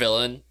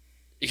supervillain.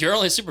 You're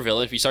only a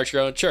supervillain if you start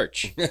your own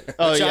church,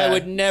 Oh, which yeah. I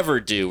would never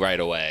do right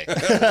away.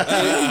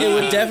 It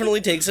would definitely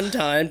take some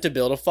time to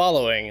build a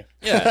following.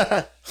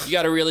 Yeah. You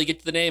got to really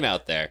get the name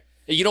out there.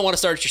 You don't want to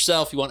start it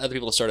yourself. You want other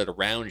people to start it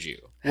around you.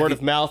 Word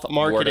of mouth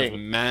marketing. Word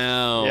of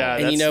mouth. Yeah.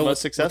 And That's you know, the most with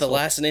a successful.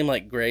 last name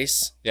like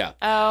Grace, Yeah.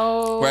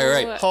 Oh.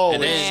 Right. Holy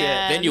And then,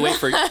 shit. then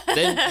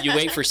you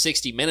wait for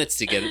 60 minutes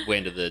to get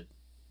into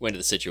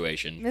the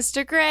situation.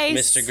 Mr. Grace.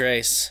 Mr.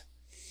 Grace.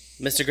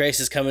 Mr. Grace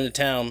is coming to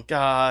town.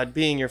 God,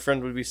 being your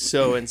friend would be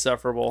so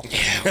insufferable.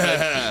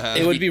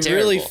 It would be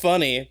terrible. really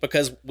funny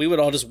because we would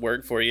all just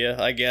work for you,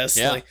 I guess.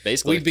 Yeah,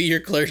 basically. We'd be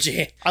your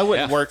clergy. I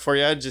wouldn't Yeah. work for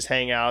you. I'd just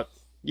hang out.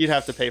 You'd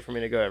have to pay for me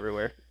to go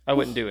everywhere. I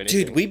wouldn't do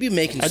anything. Dude, we'd be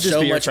making I'd just so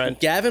be your much. friend.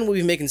 Gavin would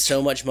be making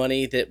so much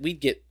money that we'd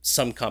get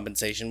some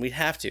compensation. We'd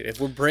have to if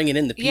we're bringing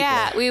in the people.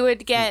 Yeah, we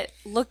would get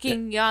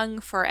looking young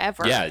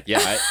forever. Yeah.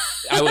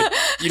 I would.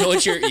 You know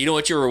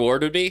what your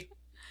reward would be?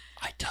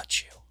 I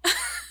touch you.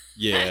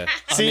 Yeah.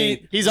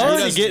 See, he's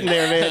already getting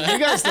there, man. You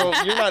guys don't.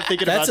 You're not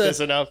thinking about this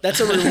enough. That's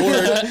a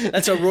reward.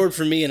 That's a reward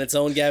for me in its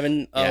own,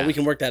 Gavin. Yeah. We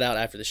can work that out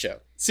after the show.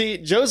 See,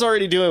 Joe's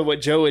already doing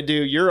what Joe would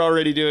do. You're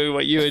already doing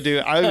what you would do.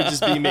 I would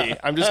just be me.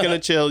 I'm just gonna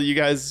chill. You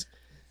guys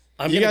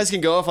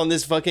can go off on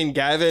this fucking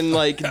Gavin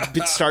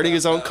starting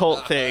his own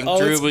cult thing. Oh,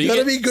 Drew, it's will you gonna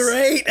get- be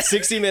great.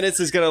 60 Minutes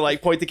is gonna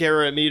point the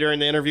camera at me during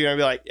the interview and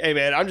be like, "Hey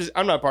man,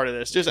 I'm not part of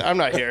this. I'm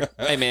not here."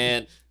 Hey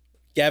man,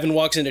 Gavin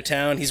walks into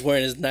town. He's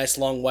wearing his nice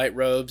long white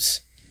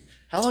robes.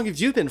 How long have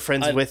you been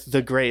friends with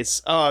the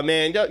Grace? Oh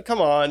man, come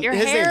on. Your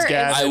His hair name's is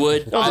Gavin. I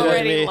would. Don't do that to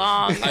Already me.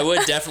 long. I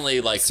would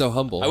definitely So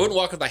humble. I wouldn't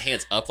walk with my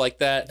hands up like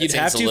that. You'd That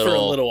have seems to for a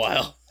little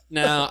while.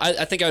 No,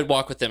 I think I would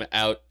walk with them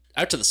out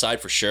to the side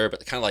for sure,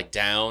 but kind of like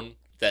down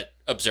that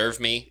observe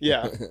me,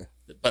 Yeah.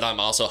 but I'm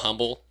also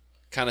humble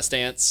kind of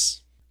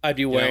stance. I'd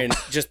be wearing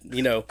just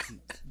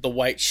the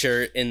white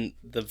shirt and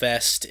the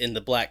vest and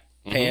the black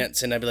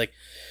pants, and I'd be like,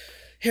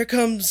 "Here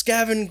comes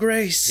Gavin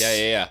Grace."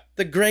 Yeah.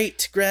 The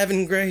great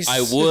Gavin Grace. I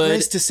Grace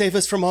would. to save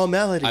us from all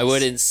maladies. I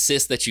would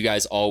insist that you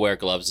guys all wear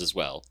gloves as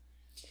well.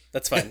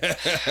 That's fine.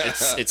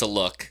 It's a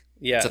look.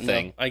 Yeah, It's a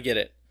thing. I get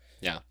it.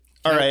 Yeah.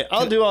 All right,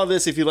 I'll do all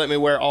this if you let me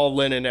wear all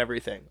linen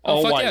everything.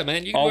 All fuck white. yeah,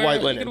 man! You all can wear, white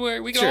you linen. can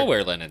wear, we can Sure. all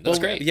wear linen. That's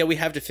Well, great. Yeah, we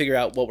have to figure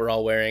out what we're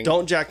all wearing.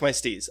 Don't jack my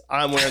steez.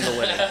 I'm wearing the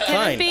linen. Can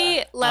Fine. it be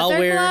I'll leather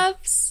wear-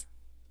 gloves?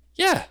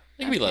 Yeah,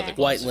 it can be Okay. leather gloves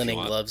White if you linen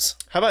want. gloves.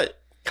 How about?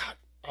 God,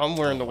 I'm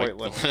wearing the white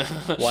linen.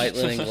 White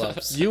linen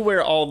gloves. You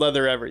wear all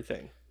leather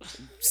everything.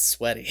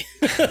 Sweaty.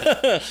 What am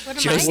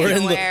I we're gonna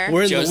in wear?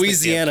 we're in Joe's the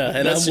Louisiana, gift.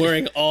 and I'm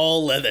wearing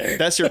all leather.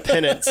 That's your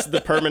penance,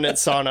 the permanent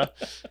sauna.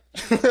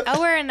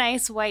 I'll wear a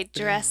nice white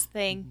dress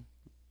thing.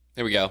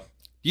 There we go.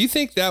 Do you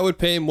think that would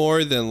pay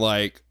more than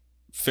like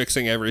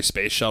fixing every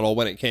space shuttle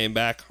when it came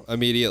back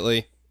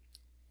immediately?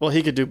 Well,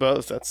 he could do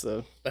both. That's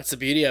the That's the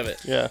beauty of it.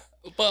 yeah.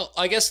 Well,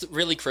 I guess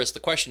really, Chris,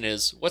 the question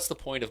is, what's the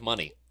point of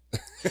money?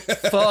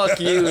 Fuck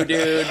you,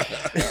 dude.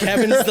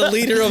 Kevin's the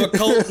leader of a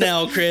cult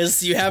now,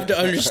 Chris. You have to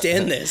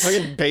understand this.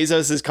 Fucking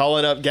Bezos is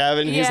calling up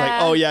Gavin. He's like, Yeah.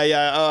 "Oh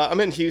yeah. I'm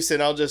in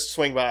Houston. I'll just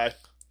swing by."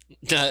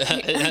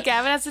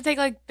 Gavin has to take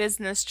like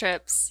business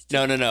trips.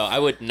 No. I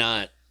would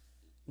not.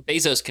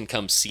 Bezos can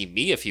come see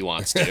me if he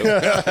wants to.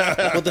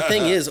 Well, the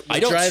thing is, I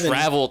don't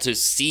travel to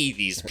see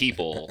these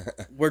people.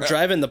 we're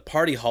driving the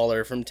party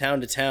hauler from town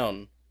to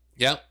town.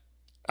 Yep.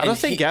 I don't And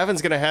think he-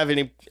 Gavin's gonna have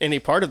any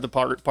part of the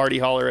party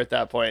hauler at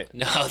that point.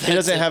 No, He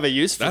doesn't have a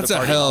use for That's the a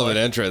party hell hauler. of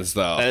an entrance,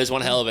 though. That is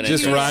one hell of an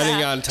Just entrance.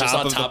 riding on top,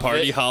 on of top the of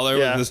party it. hauler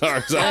Yeah. with his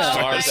arms Oh, out.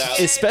 Arms out.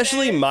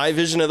 Especially my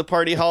vision of the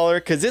party hauler,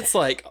 because it's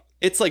like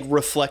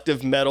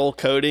reflective metal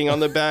coating on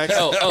the back.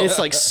 Oh. It's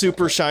like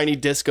super shiny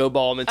disco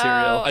ball material.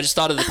 Oh. I just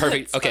thought of the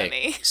perfect. That's Okay,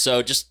 funny.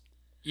 so just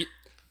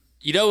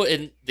you know,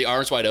 in the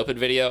Arms Wide Open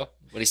video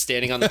when he's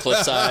standing on the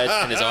cliffside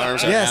and his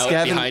arms are Yes, out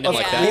Gavin, behind him of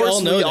like course that. We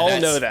all know we that. all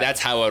That's- know that. That's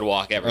how I would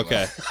walk everywhere.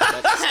 Okay.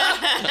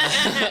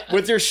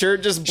 With your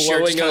shirt just Shirt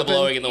blowing just kind of open.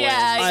 blowing in the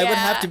Yeah. wind. I would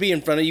have to be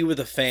in front of you with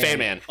a fan. Fan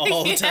man.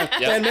 All the time.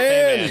 Yep, Fan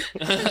man.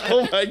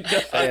 Oh my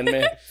god. Fan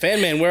man.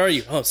 Fan man, where are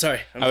you? Oh, sorry.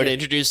 I'm I would here.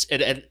 introduce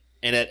and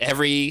at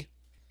every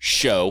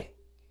show,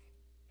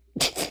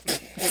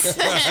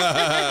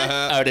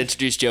 I would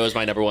introduce Joe as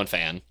my number one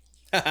fan.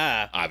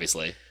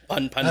 Obviously,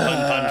 Pun, pun, pun,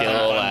 pun, get a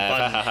little pun,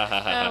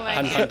 laugh. Oh my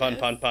pun, God. pun, pun,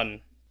 pun,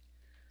 pun.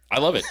 I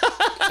love it.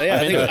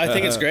 Yeah, I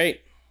think it's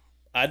great.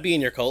 I'd be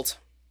in your cult.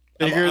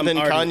 Bigger I'm than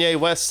already- Kanye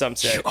West, some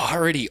say. You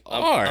already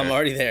are. I'm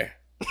already there.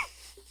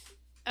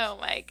 Oh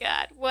my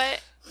God.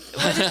 What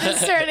did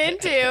this turn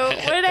into?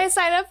 What did I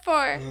sign up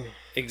for?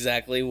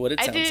 Exactly what it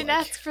I sounds didn't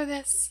like. ask for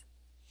this.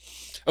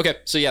 Okay,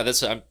 so yeah,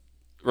 that's I'm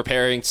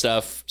repairing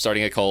stuff,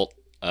 starting a cult.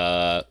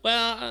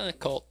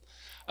 Cult.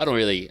 I don't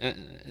really.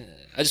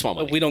 I just want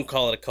money. We don't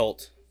call it a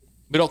cult.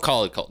 We don't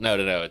call it a cult. No.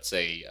 It's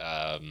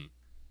a.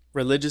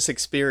 Religious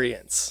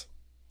experience.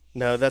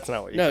 No, that's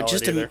not what you No, call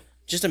just it either.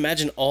 just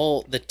imagine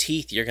all the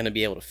teeth you're going to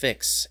be able to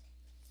fix.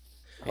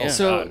 Yeah.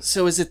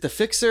 So is it the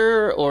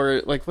Fixer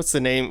or like what's the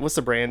name? What's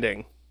the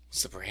branding?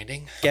 What's the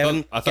branding?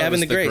 Gavin, I thought it Gavin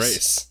was the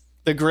Grace.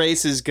 The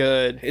Grace is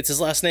good. It's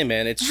his last name,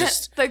 man. It's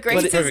just The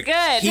Grace is perfect.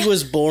 good. He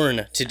was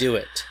born to do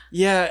it.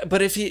 Yeah,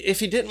 but if he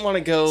didn't want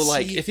to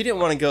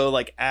go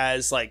like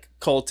as like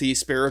culty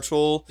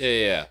spiritual,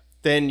 Yeah.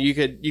 then you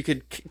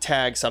could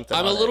tag something.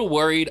 I'm on a it. little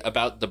worried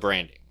about the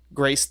branding.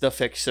 Grace the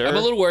Fixer. I'm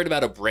a little worried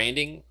about the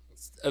branding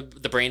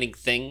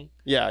thing,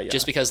 yeah.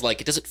 just because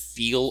like it doesn't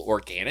feel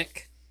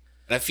organic,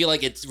 and I feel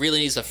like it really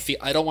needs to feel.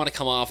 I don't want to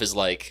come off as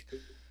like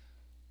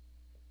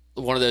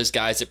one of those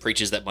guys that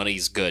preaches that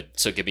money's good,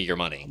 so give me your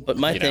money. But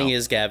my you thing know?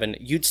 is, Gavin,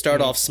 you'd start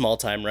off small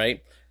time,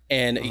 right?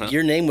 And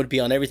your name would be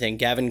on everything,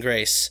 Gavin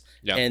Grace.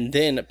 Yeah. And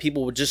then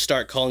people would just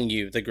start calling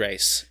you the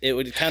Grace. It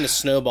would kind of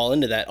snowball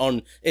into that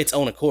on its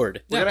own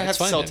accord. We're gonna have it's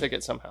to fine sell then.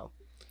 tickets somehow.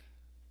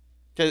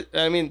 'Cause,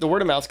 I mean, the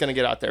word of mouth's going to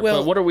get out there.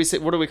 Well- but what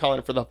are we calling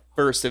it for the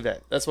first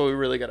event? That's what we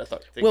really got to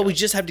think. Well, of. we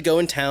just have to go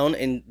in town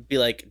and be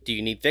like, "Do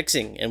you need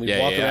fixing?" And we Yeah,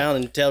 walk yeah. around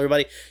and tell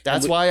everybody.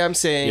 That's why I'm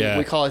saying Yeah.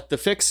 we call it the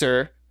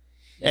fixer,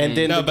 and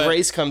then No, the but-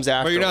 brace comes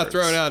after. But you're not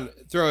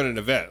throwing an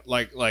event.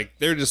 Like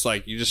they're just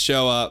like, you just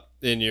show up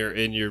in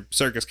your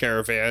circus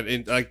caravan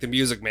in like the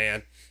Music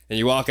Man, and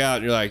you walk out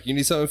and you're like, you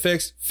need something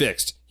fixed?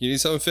 Fixed. You need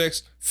something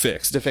fixed?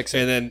 Fixed. To fix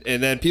it.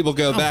 And then people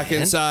go back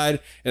inside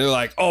and they're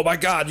like, oh my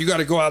God, you got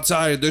to go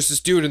outside. There's this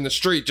dude in the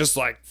street just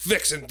like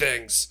fixing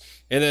things.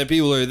 And then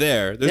people are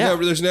there.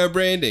 There's no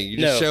branding. You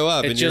just No, show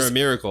up it and you're a just-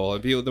 miracle,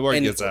 and the word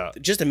And gets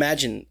out. just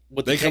imagine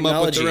with They the come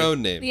up with technology. their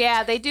own name.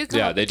 Yeah, they do come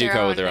Yeah, up they with do their come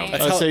up own with their own names.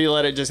 That's Oh, so you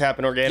let it just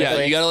happen organically?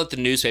 Yeah, you gotta let the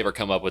newspaper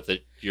come up with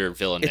your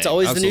villain It's name.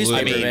 always Absolutely. the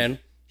newspaper, I mean, man.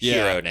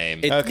 hero name.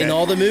 Okay. In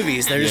all the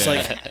movies, they're just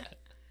like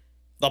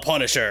the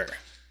Punisher.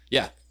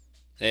 Yeah.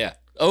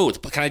 Oh,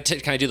 can I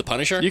do the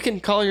Punisher? You can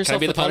call yourself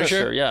be the the Punisher?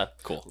 Punisher. Yeah.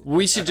 Cool.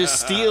 We should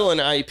just steal an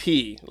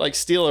IP, like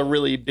steal a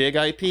really big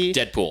IP.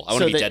 Deadpool. I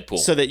want to be Deadpool.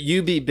 So that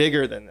you be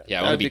bigger than them. Yeah,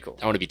 I That'd want to be cool.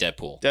 I want to be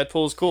Deadpool.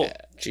 Deadpool's cool.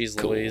 Jeez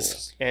Cool.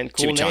 Louise. And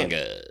cool name.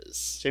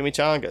 Chimichangas.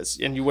 Chimichangas.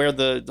 And you wear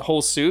the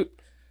whole suit,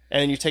 and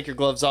then you take your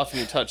gloves off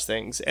and you touch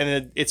things,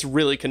 and it's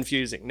really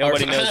confusing.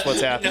 Nobody knows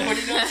what's happening.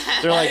 Nobody knows.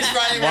 They're like,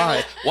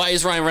 why? Why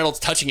is Ryan Reynolds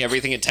touching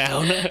everything in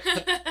town?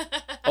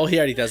 Oh, he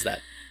already does that.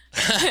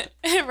 Ryan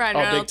Oh,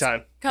 Reynolds big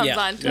time. comes Yeah,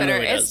 on he Twitter.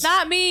 really It's does.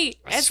 not me.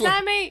 It's swear.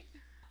 not me.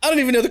 I don't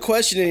even know the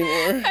question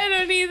anymore. I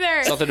don't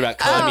either. Something about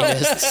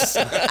communists.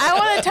 I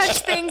want to touch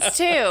things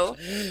too.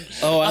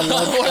 Oh, I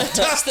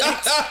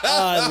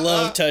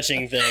love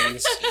touching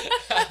things.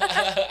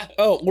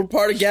 Oh, we're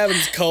part of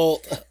Gavin's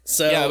cult.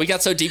 So Yeah, we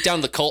got so deep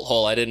down the cult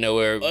hole, I didn't know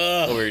what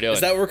we were doing.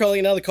 Is that what we're calling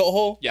it now? The cult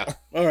hole? yeah,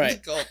 All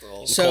right. cult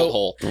So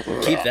hole.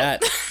 keep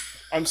that.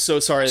 I'm so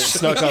sorry that it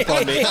snuck up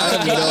on me. I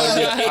have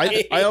no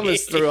idea. I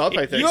almost threw up,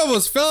 I think. You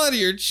almost fell out of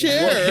your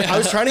chair. I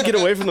was trying to get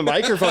away from the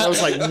microphone. I was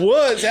like,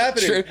 what's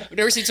happening? True. I've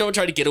never seen someone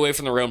try to get away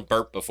from their own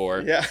burp before.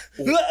 Yeah.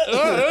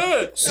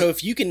 So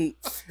if you can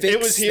fix It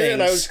was here, things,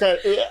 and I was trying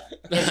to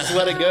just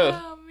let it go.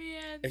 Oh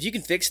man. if you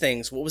can fix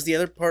things, what was the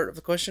other part of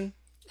the question?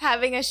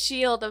 Having a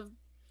shield of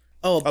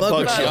Oh, a bug bug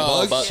repellent. shield.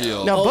 Oh, Bug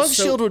shield. Now, Oh, Bug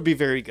so- Shield would be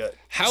very good.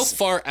 How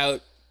far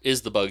out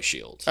is the bug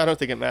shield? I don't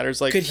think it matters.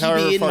 Like, Could he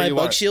however be in far my you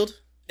bug want. shield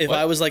if What?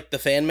 I was like the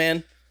fan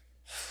man?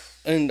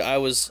 And I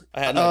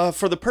had my,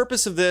 For the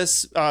purpose of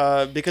this,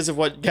 because of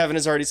what Gavin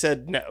has already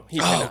said, no. He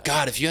Oh cannot.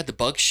 God! If you had the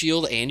bug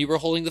shield and you were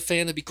holding the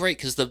fan, that'd be great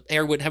because the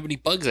air wouldn't have any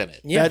bugs in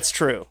it. yeah. That's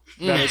true.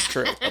 That is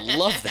true. I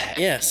love that.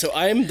 Yeah, so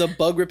I'm the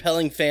bug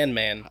repelling fan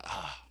man,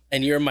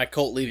 and you're my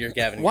cult leader,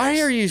 Gavin. Why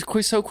Harris. are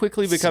you so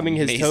quickly becoming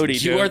his Amazing. toady? You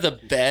dude? are the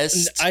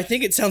best. I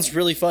think it sounds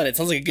really fun. It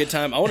sounds like a good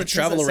time. I want to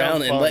travel doesn't around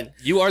sound and fun. let.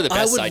 You are the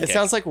best would- sidekick. It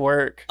sounds like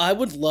work. I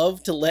would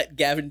love to let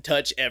Gavin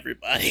touch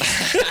everybody.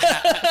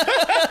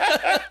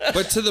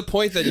 But to the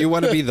point that you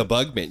want to be the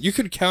bug man. You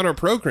could counter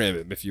program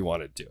him if you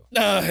wanted to.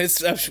 No,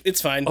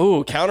 it's fine.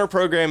 Oh, counter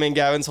programming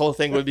Gavin's whole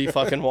thing would be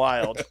fucking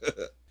wild.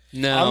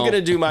 no. I'm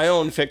gonna do my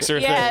own fixer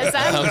yes,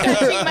 thing. I'm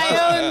touching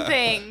my own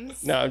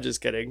things. No, I'm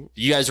just kidding.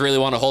 You guys really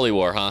want a holy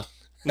war, huh?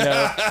 No,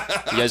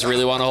 You guys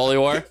really want a holy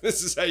war?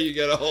 This is how you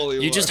get a holy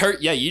war. You just heard,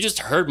 yeah. You just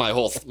heard my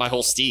whole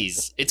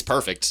steez. It's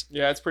perfect.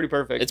 yeah, it's pretty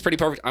perfect. It's pretty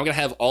perfect. I'm gonna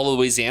have all of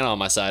Louisiana on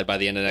my side by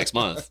the end of next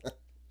month.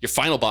 Your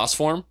final boss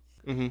form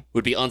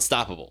would be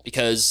unstoppable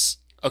because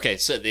okay,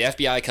 so the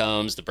FBI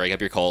comes to break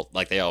up your cult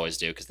like they always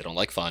do because they don't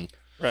like fun.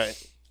 right.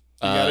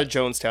 You got a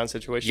Jonestown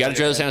situation. You got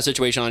a on your Jonestown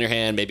situation on your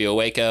hand, maybe a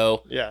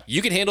Waco. Yeah.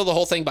 You can handle the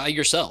whole thing by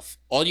yourself.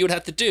 All you would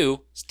have to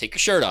do is take your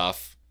shirt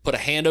off, put a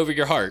hand over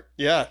your heart, hand.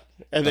 Yeah,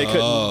 and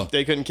Oh.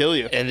 they couldn't kill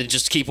you. and then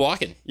just keep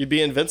walking. You'd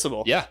be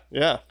invincible. Yeah.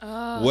 Yeah.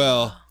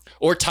 Well,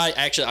 Or tie.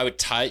 Actually, I would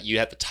tie. You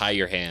have to tie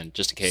your hand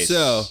just in case.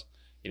 So-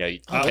 you know,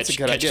 you that's a catch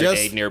good a idea. grenade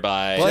Just-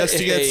 nearby. But Just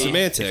to if get they-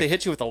 semantic. If they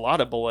hit you with a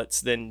lot of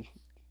bullets, then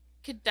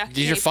Could duct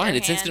You're tape fine. your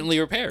It's hand. instantly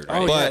repaired.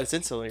 Right? oh But yeah, it's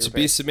instantly to repaired.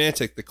 be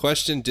semantic, the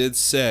question did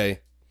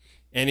say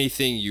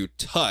anything you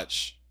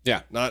touch,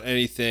 Yeah. not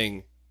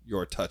anything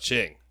you're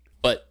touching.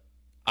 But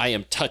I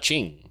am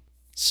touching,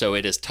 so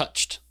it is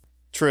touched.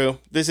 True.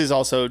 This is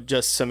also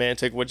just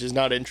semantic, which is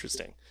not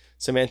interesting.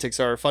 Semantics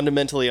are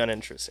fundamentally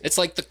uninteresting. It's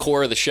like the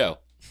core of the show.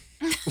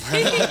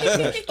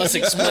 Us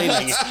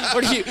explaining.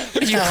 What are you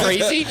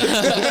crazy?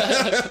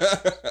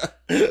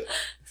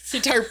 It's the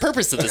entire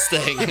purpose of this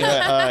thing.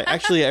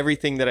 Actually,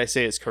 everything that I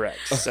say is correct.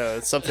 So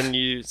it's something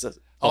you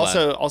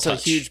also a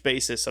touch. huge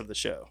basis of the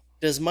show.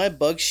 Does my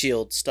bug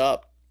shield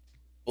stop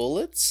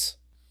bullets?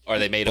 Are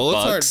they made Bullets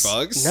of bugs?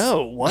 aren't bugs.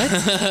 No, what?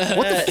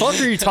 What the fuck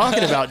are you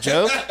talking about,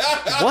 Joe?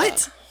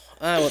 What?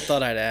 I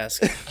thought I'd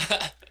ask.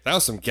 That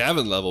was some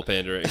Gavin level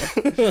pandering.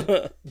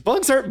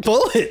 Bugs aren't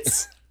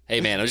bullets. Hey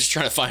man, I'm just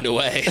trying to find a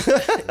way.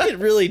 It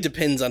really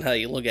depends on how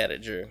you look at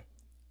it, Drew.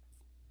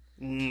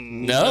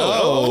 No,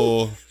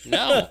 Oh,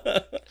 no,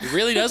 it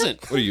really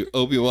doesn't. what are you,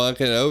 Obi-Wan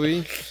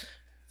Kenobi?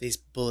 These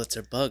bullets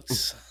are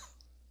bugs.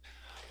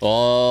 Well,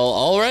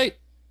 all right.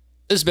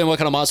 This has been What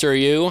Kind of Monster Are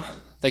You?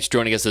 Thanks for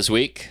joining us this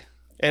week.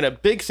 And a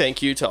big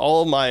thank you to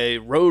all my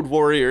road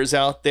warriors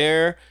out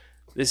there.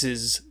 This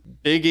is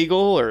Big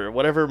Eagle, or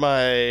whatever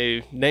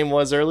my name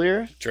was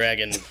earlier.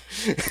 Dragon.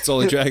 It's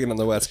only Dragon on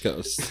the West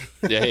Coast.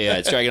 Yeah,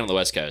 it's Dragon on the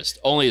West Coast.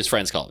 Only his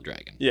friends call him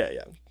Dragon. Yeah.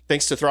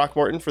 Thanks to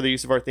Throckmorton for the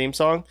use of our theme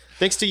song.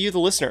 Thanks to you, the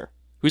listener.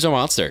 Who's our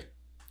monster?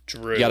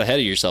 Drew. You got ahead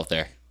of yourself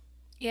there.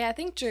 Yeah, I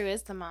think Drew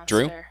is the monster.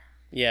 Drew?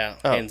 Yeah,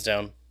 hands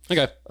down.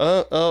 Okay.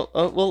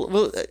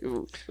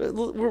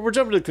 We're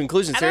jumping to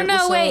conclusions I here. don't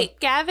know. Let's, Wait,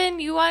 Gavin,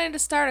 you wanted to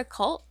start a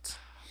cult?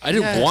 I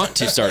didn't want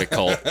to start a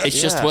cult.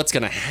 It's just Yeah. what's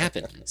going to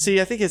happen.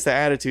 See, I think it's the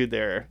attitude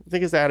there. I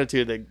think it's the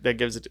attitude that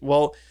gives it.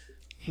 Well,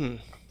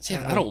 See,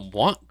 I don't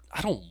want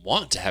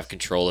to have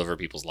control over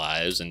people's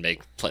lives and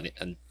make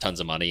tons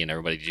of money and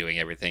everybody doing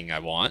everything I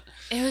want.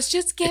 It was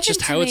just given It's just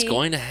to how it's me.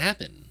 going to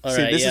happen. All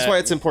see, right, this is yeah. why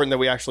it's important that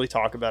we actually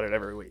talk about it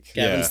every week.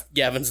 Gavin's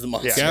the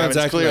monster. Yeah. Gavin's Gavin's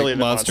acting clearly like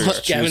the monsters.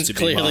 monster. choose Gavin's to be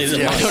clearly the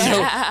monsters.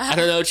 monster. I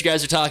don't know what you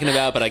guys are talking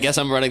about, but I guess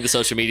I'm running the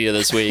social media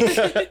this week.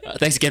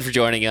 Thanks again for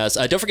joining us.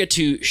 Don't forget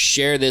to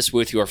share this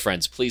with your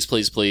friends. Please,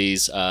 please,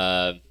 please.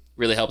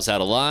 Really help us out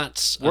a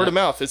lot. Word of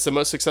mouth. It's the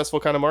most successful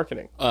kind of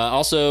marketing.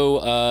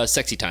 Also,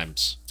 sexy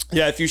times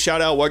Yeah, if you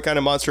shout out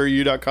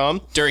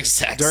whatkindofmonsterareyou.com during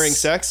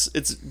sex.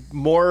 it's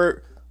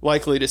more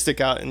likely to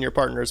stick out in your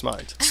partner's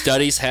mind.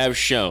 Studies have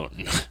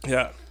shown.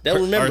 Yeah. They'll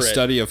remember Our it.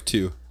 study of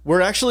 2. We're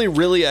actually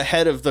really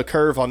ahead of the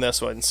curve on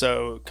this one,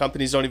 so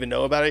companies don't even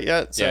know about it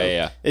yet. So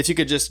Yeah. if you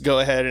could just go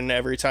ahead and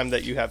every time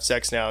that you have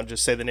sex now,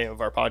 just say the name of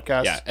our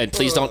podcast. Yeah, and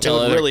please don't It tell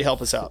would other really help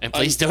us out. and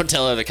please don't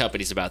tell other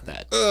companies about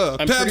that.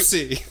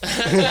 Pepsi.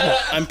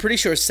 I'm pretty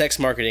sure sex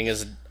marketing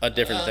is a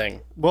different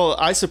thing. Well,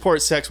 I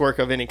support sex work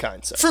of any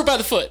kind. So Fruit by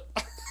the foot.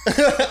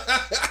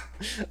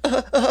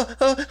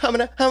 how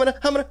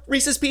many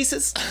Reese's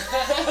Pieces?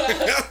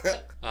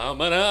 I'm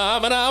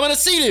gonna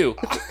see you.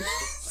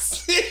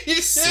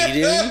 See,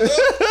 dude?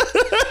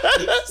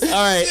 All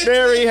right.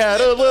 Mary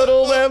had a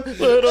little lamb,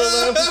 little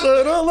lamb,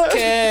 little lamb.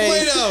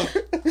 Okay.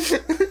 Play-Doh.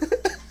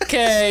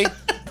 Okay.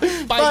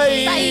 Bye.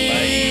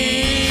 Bye.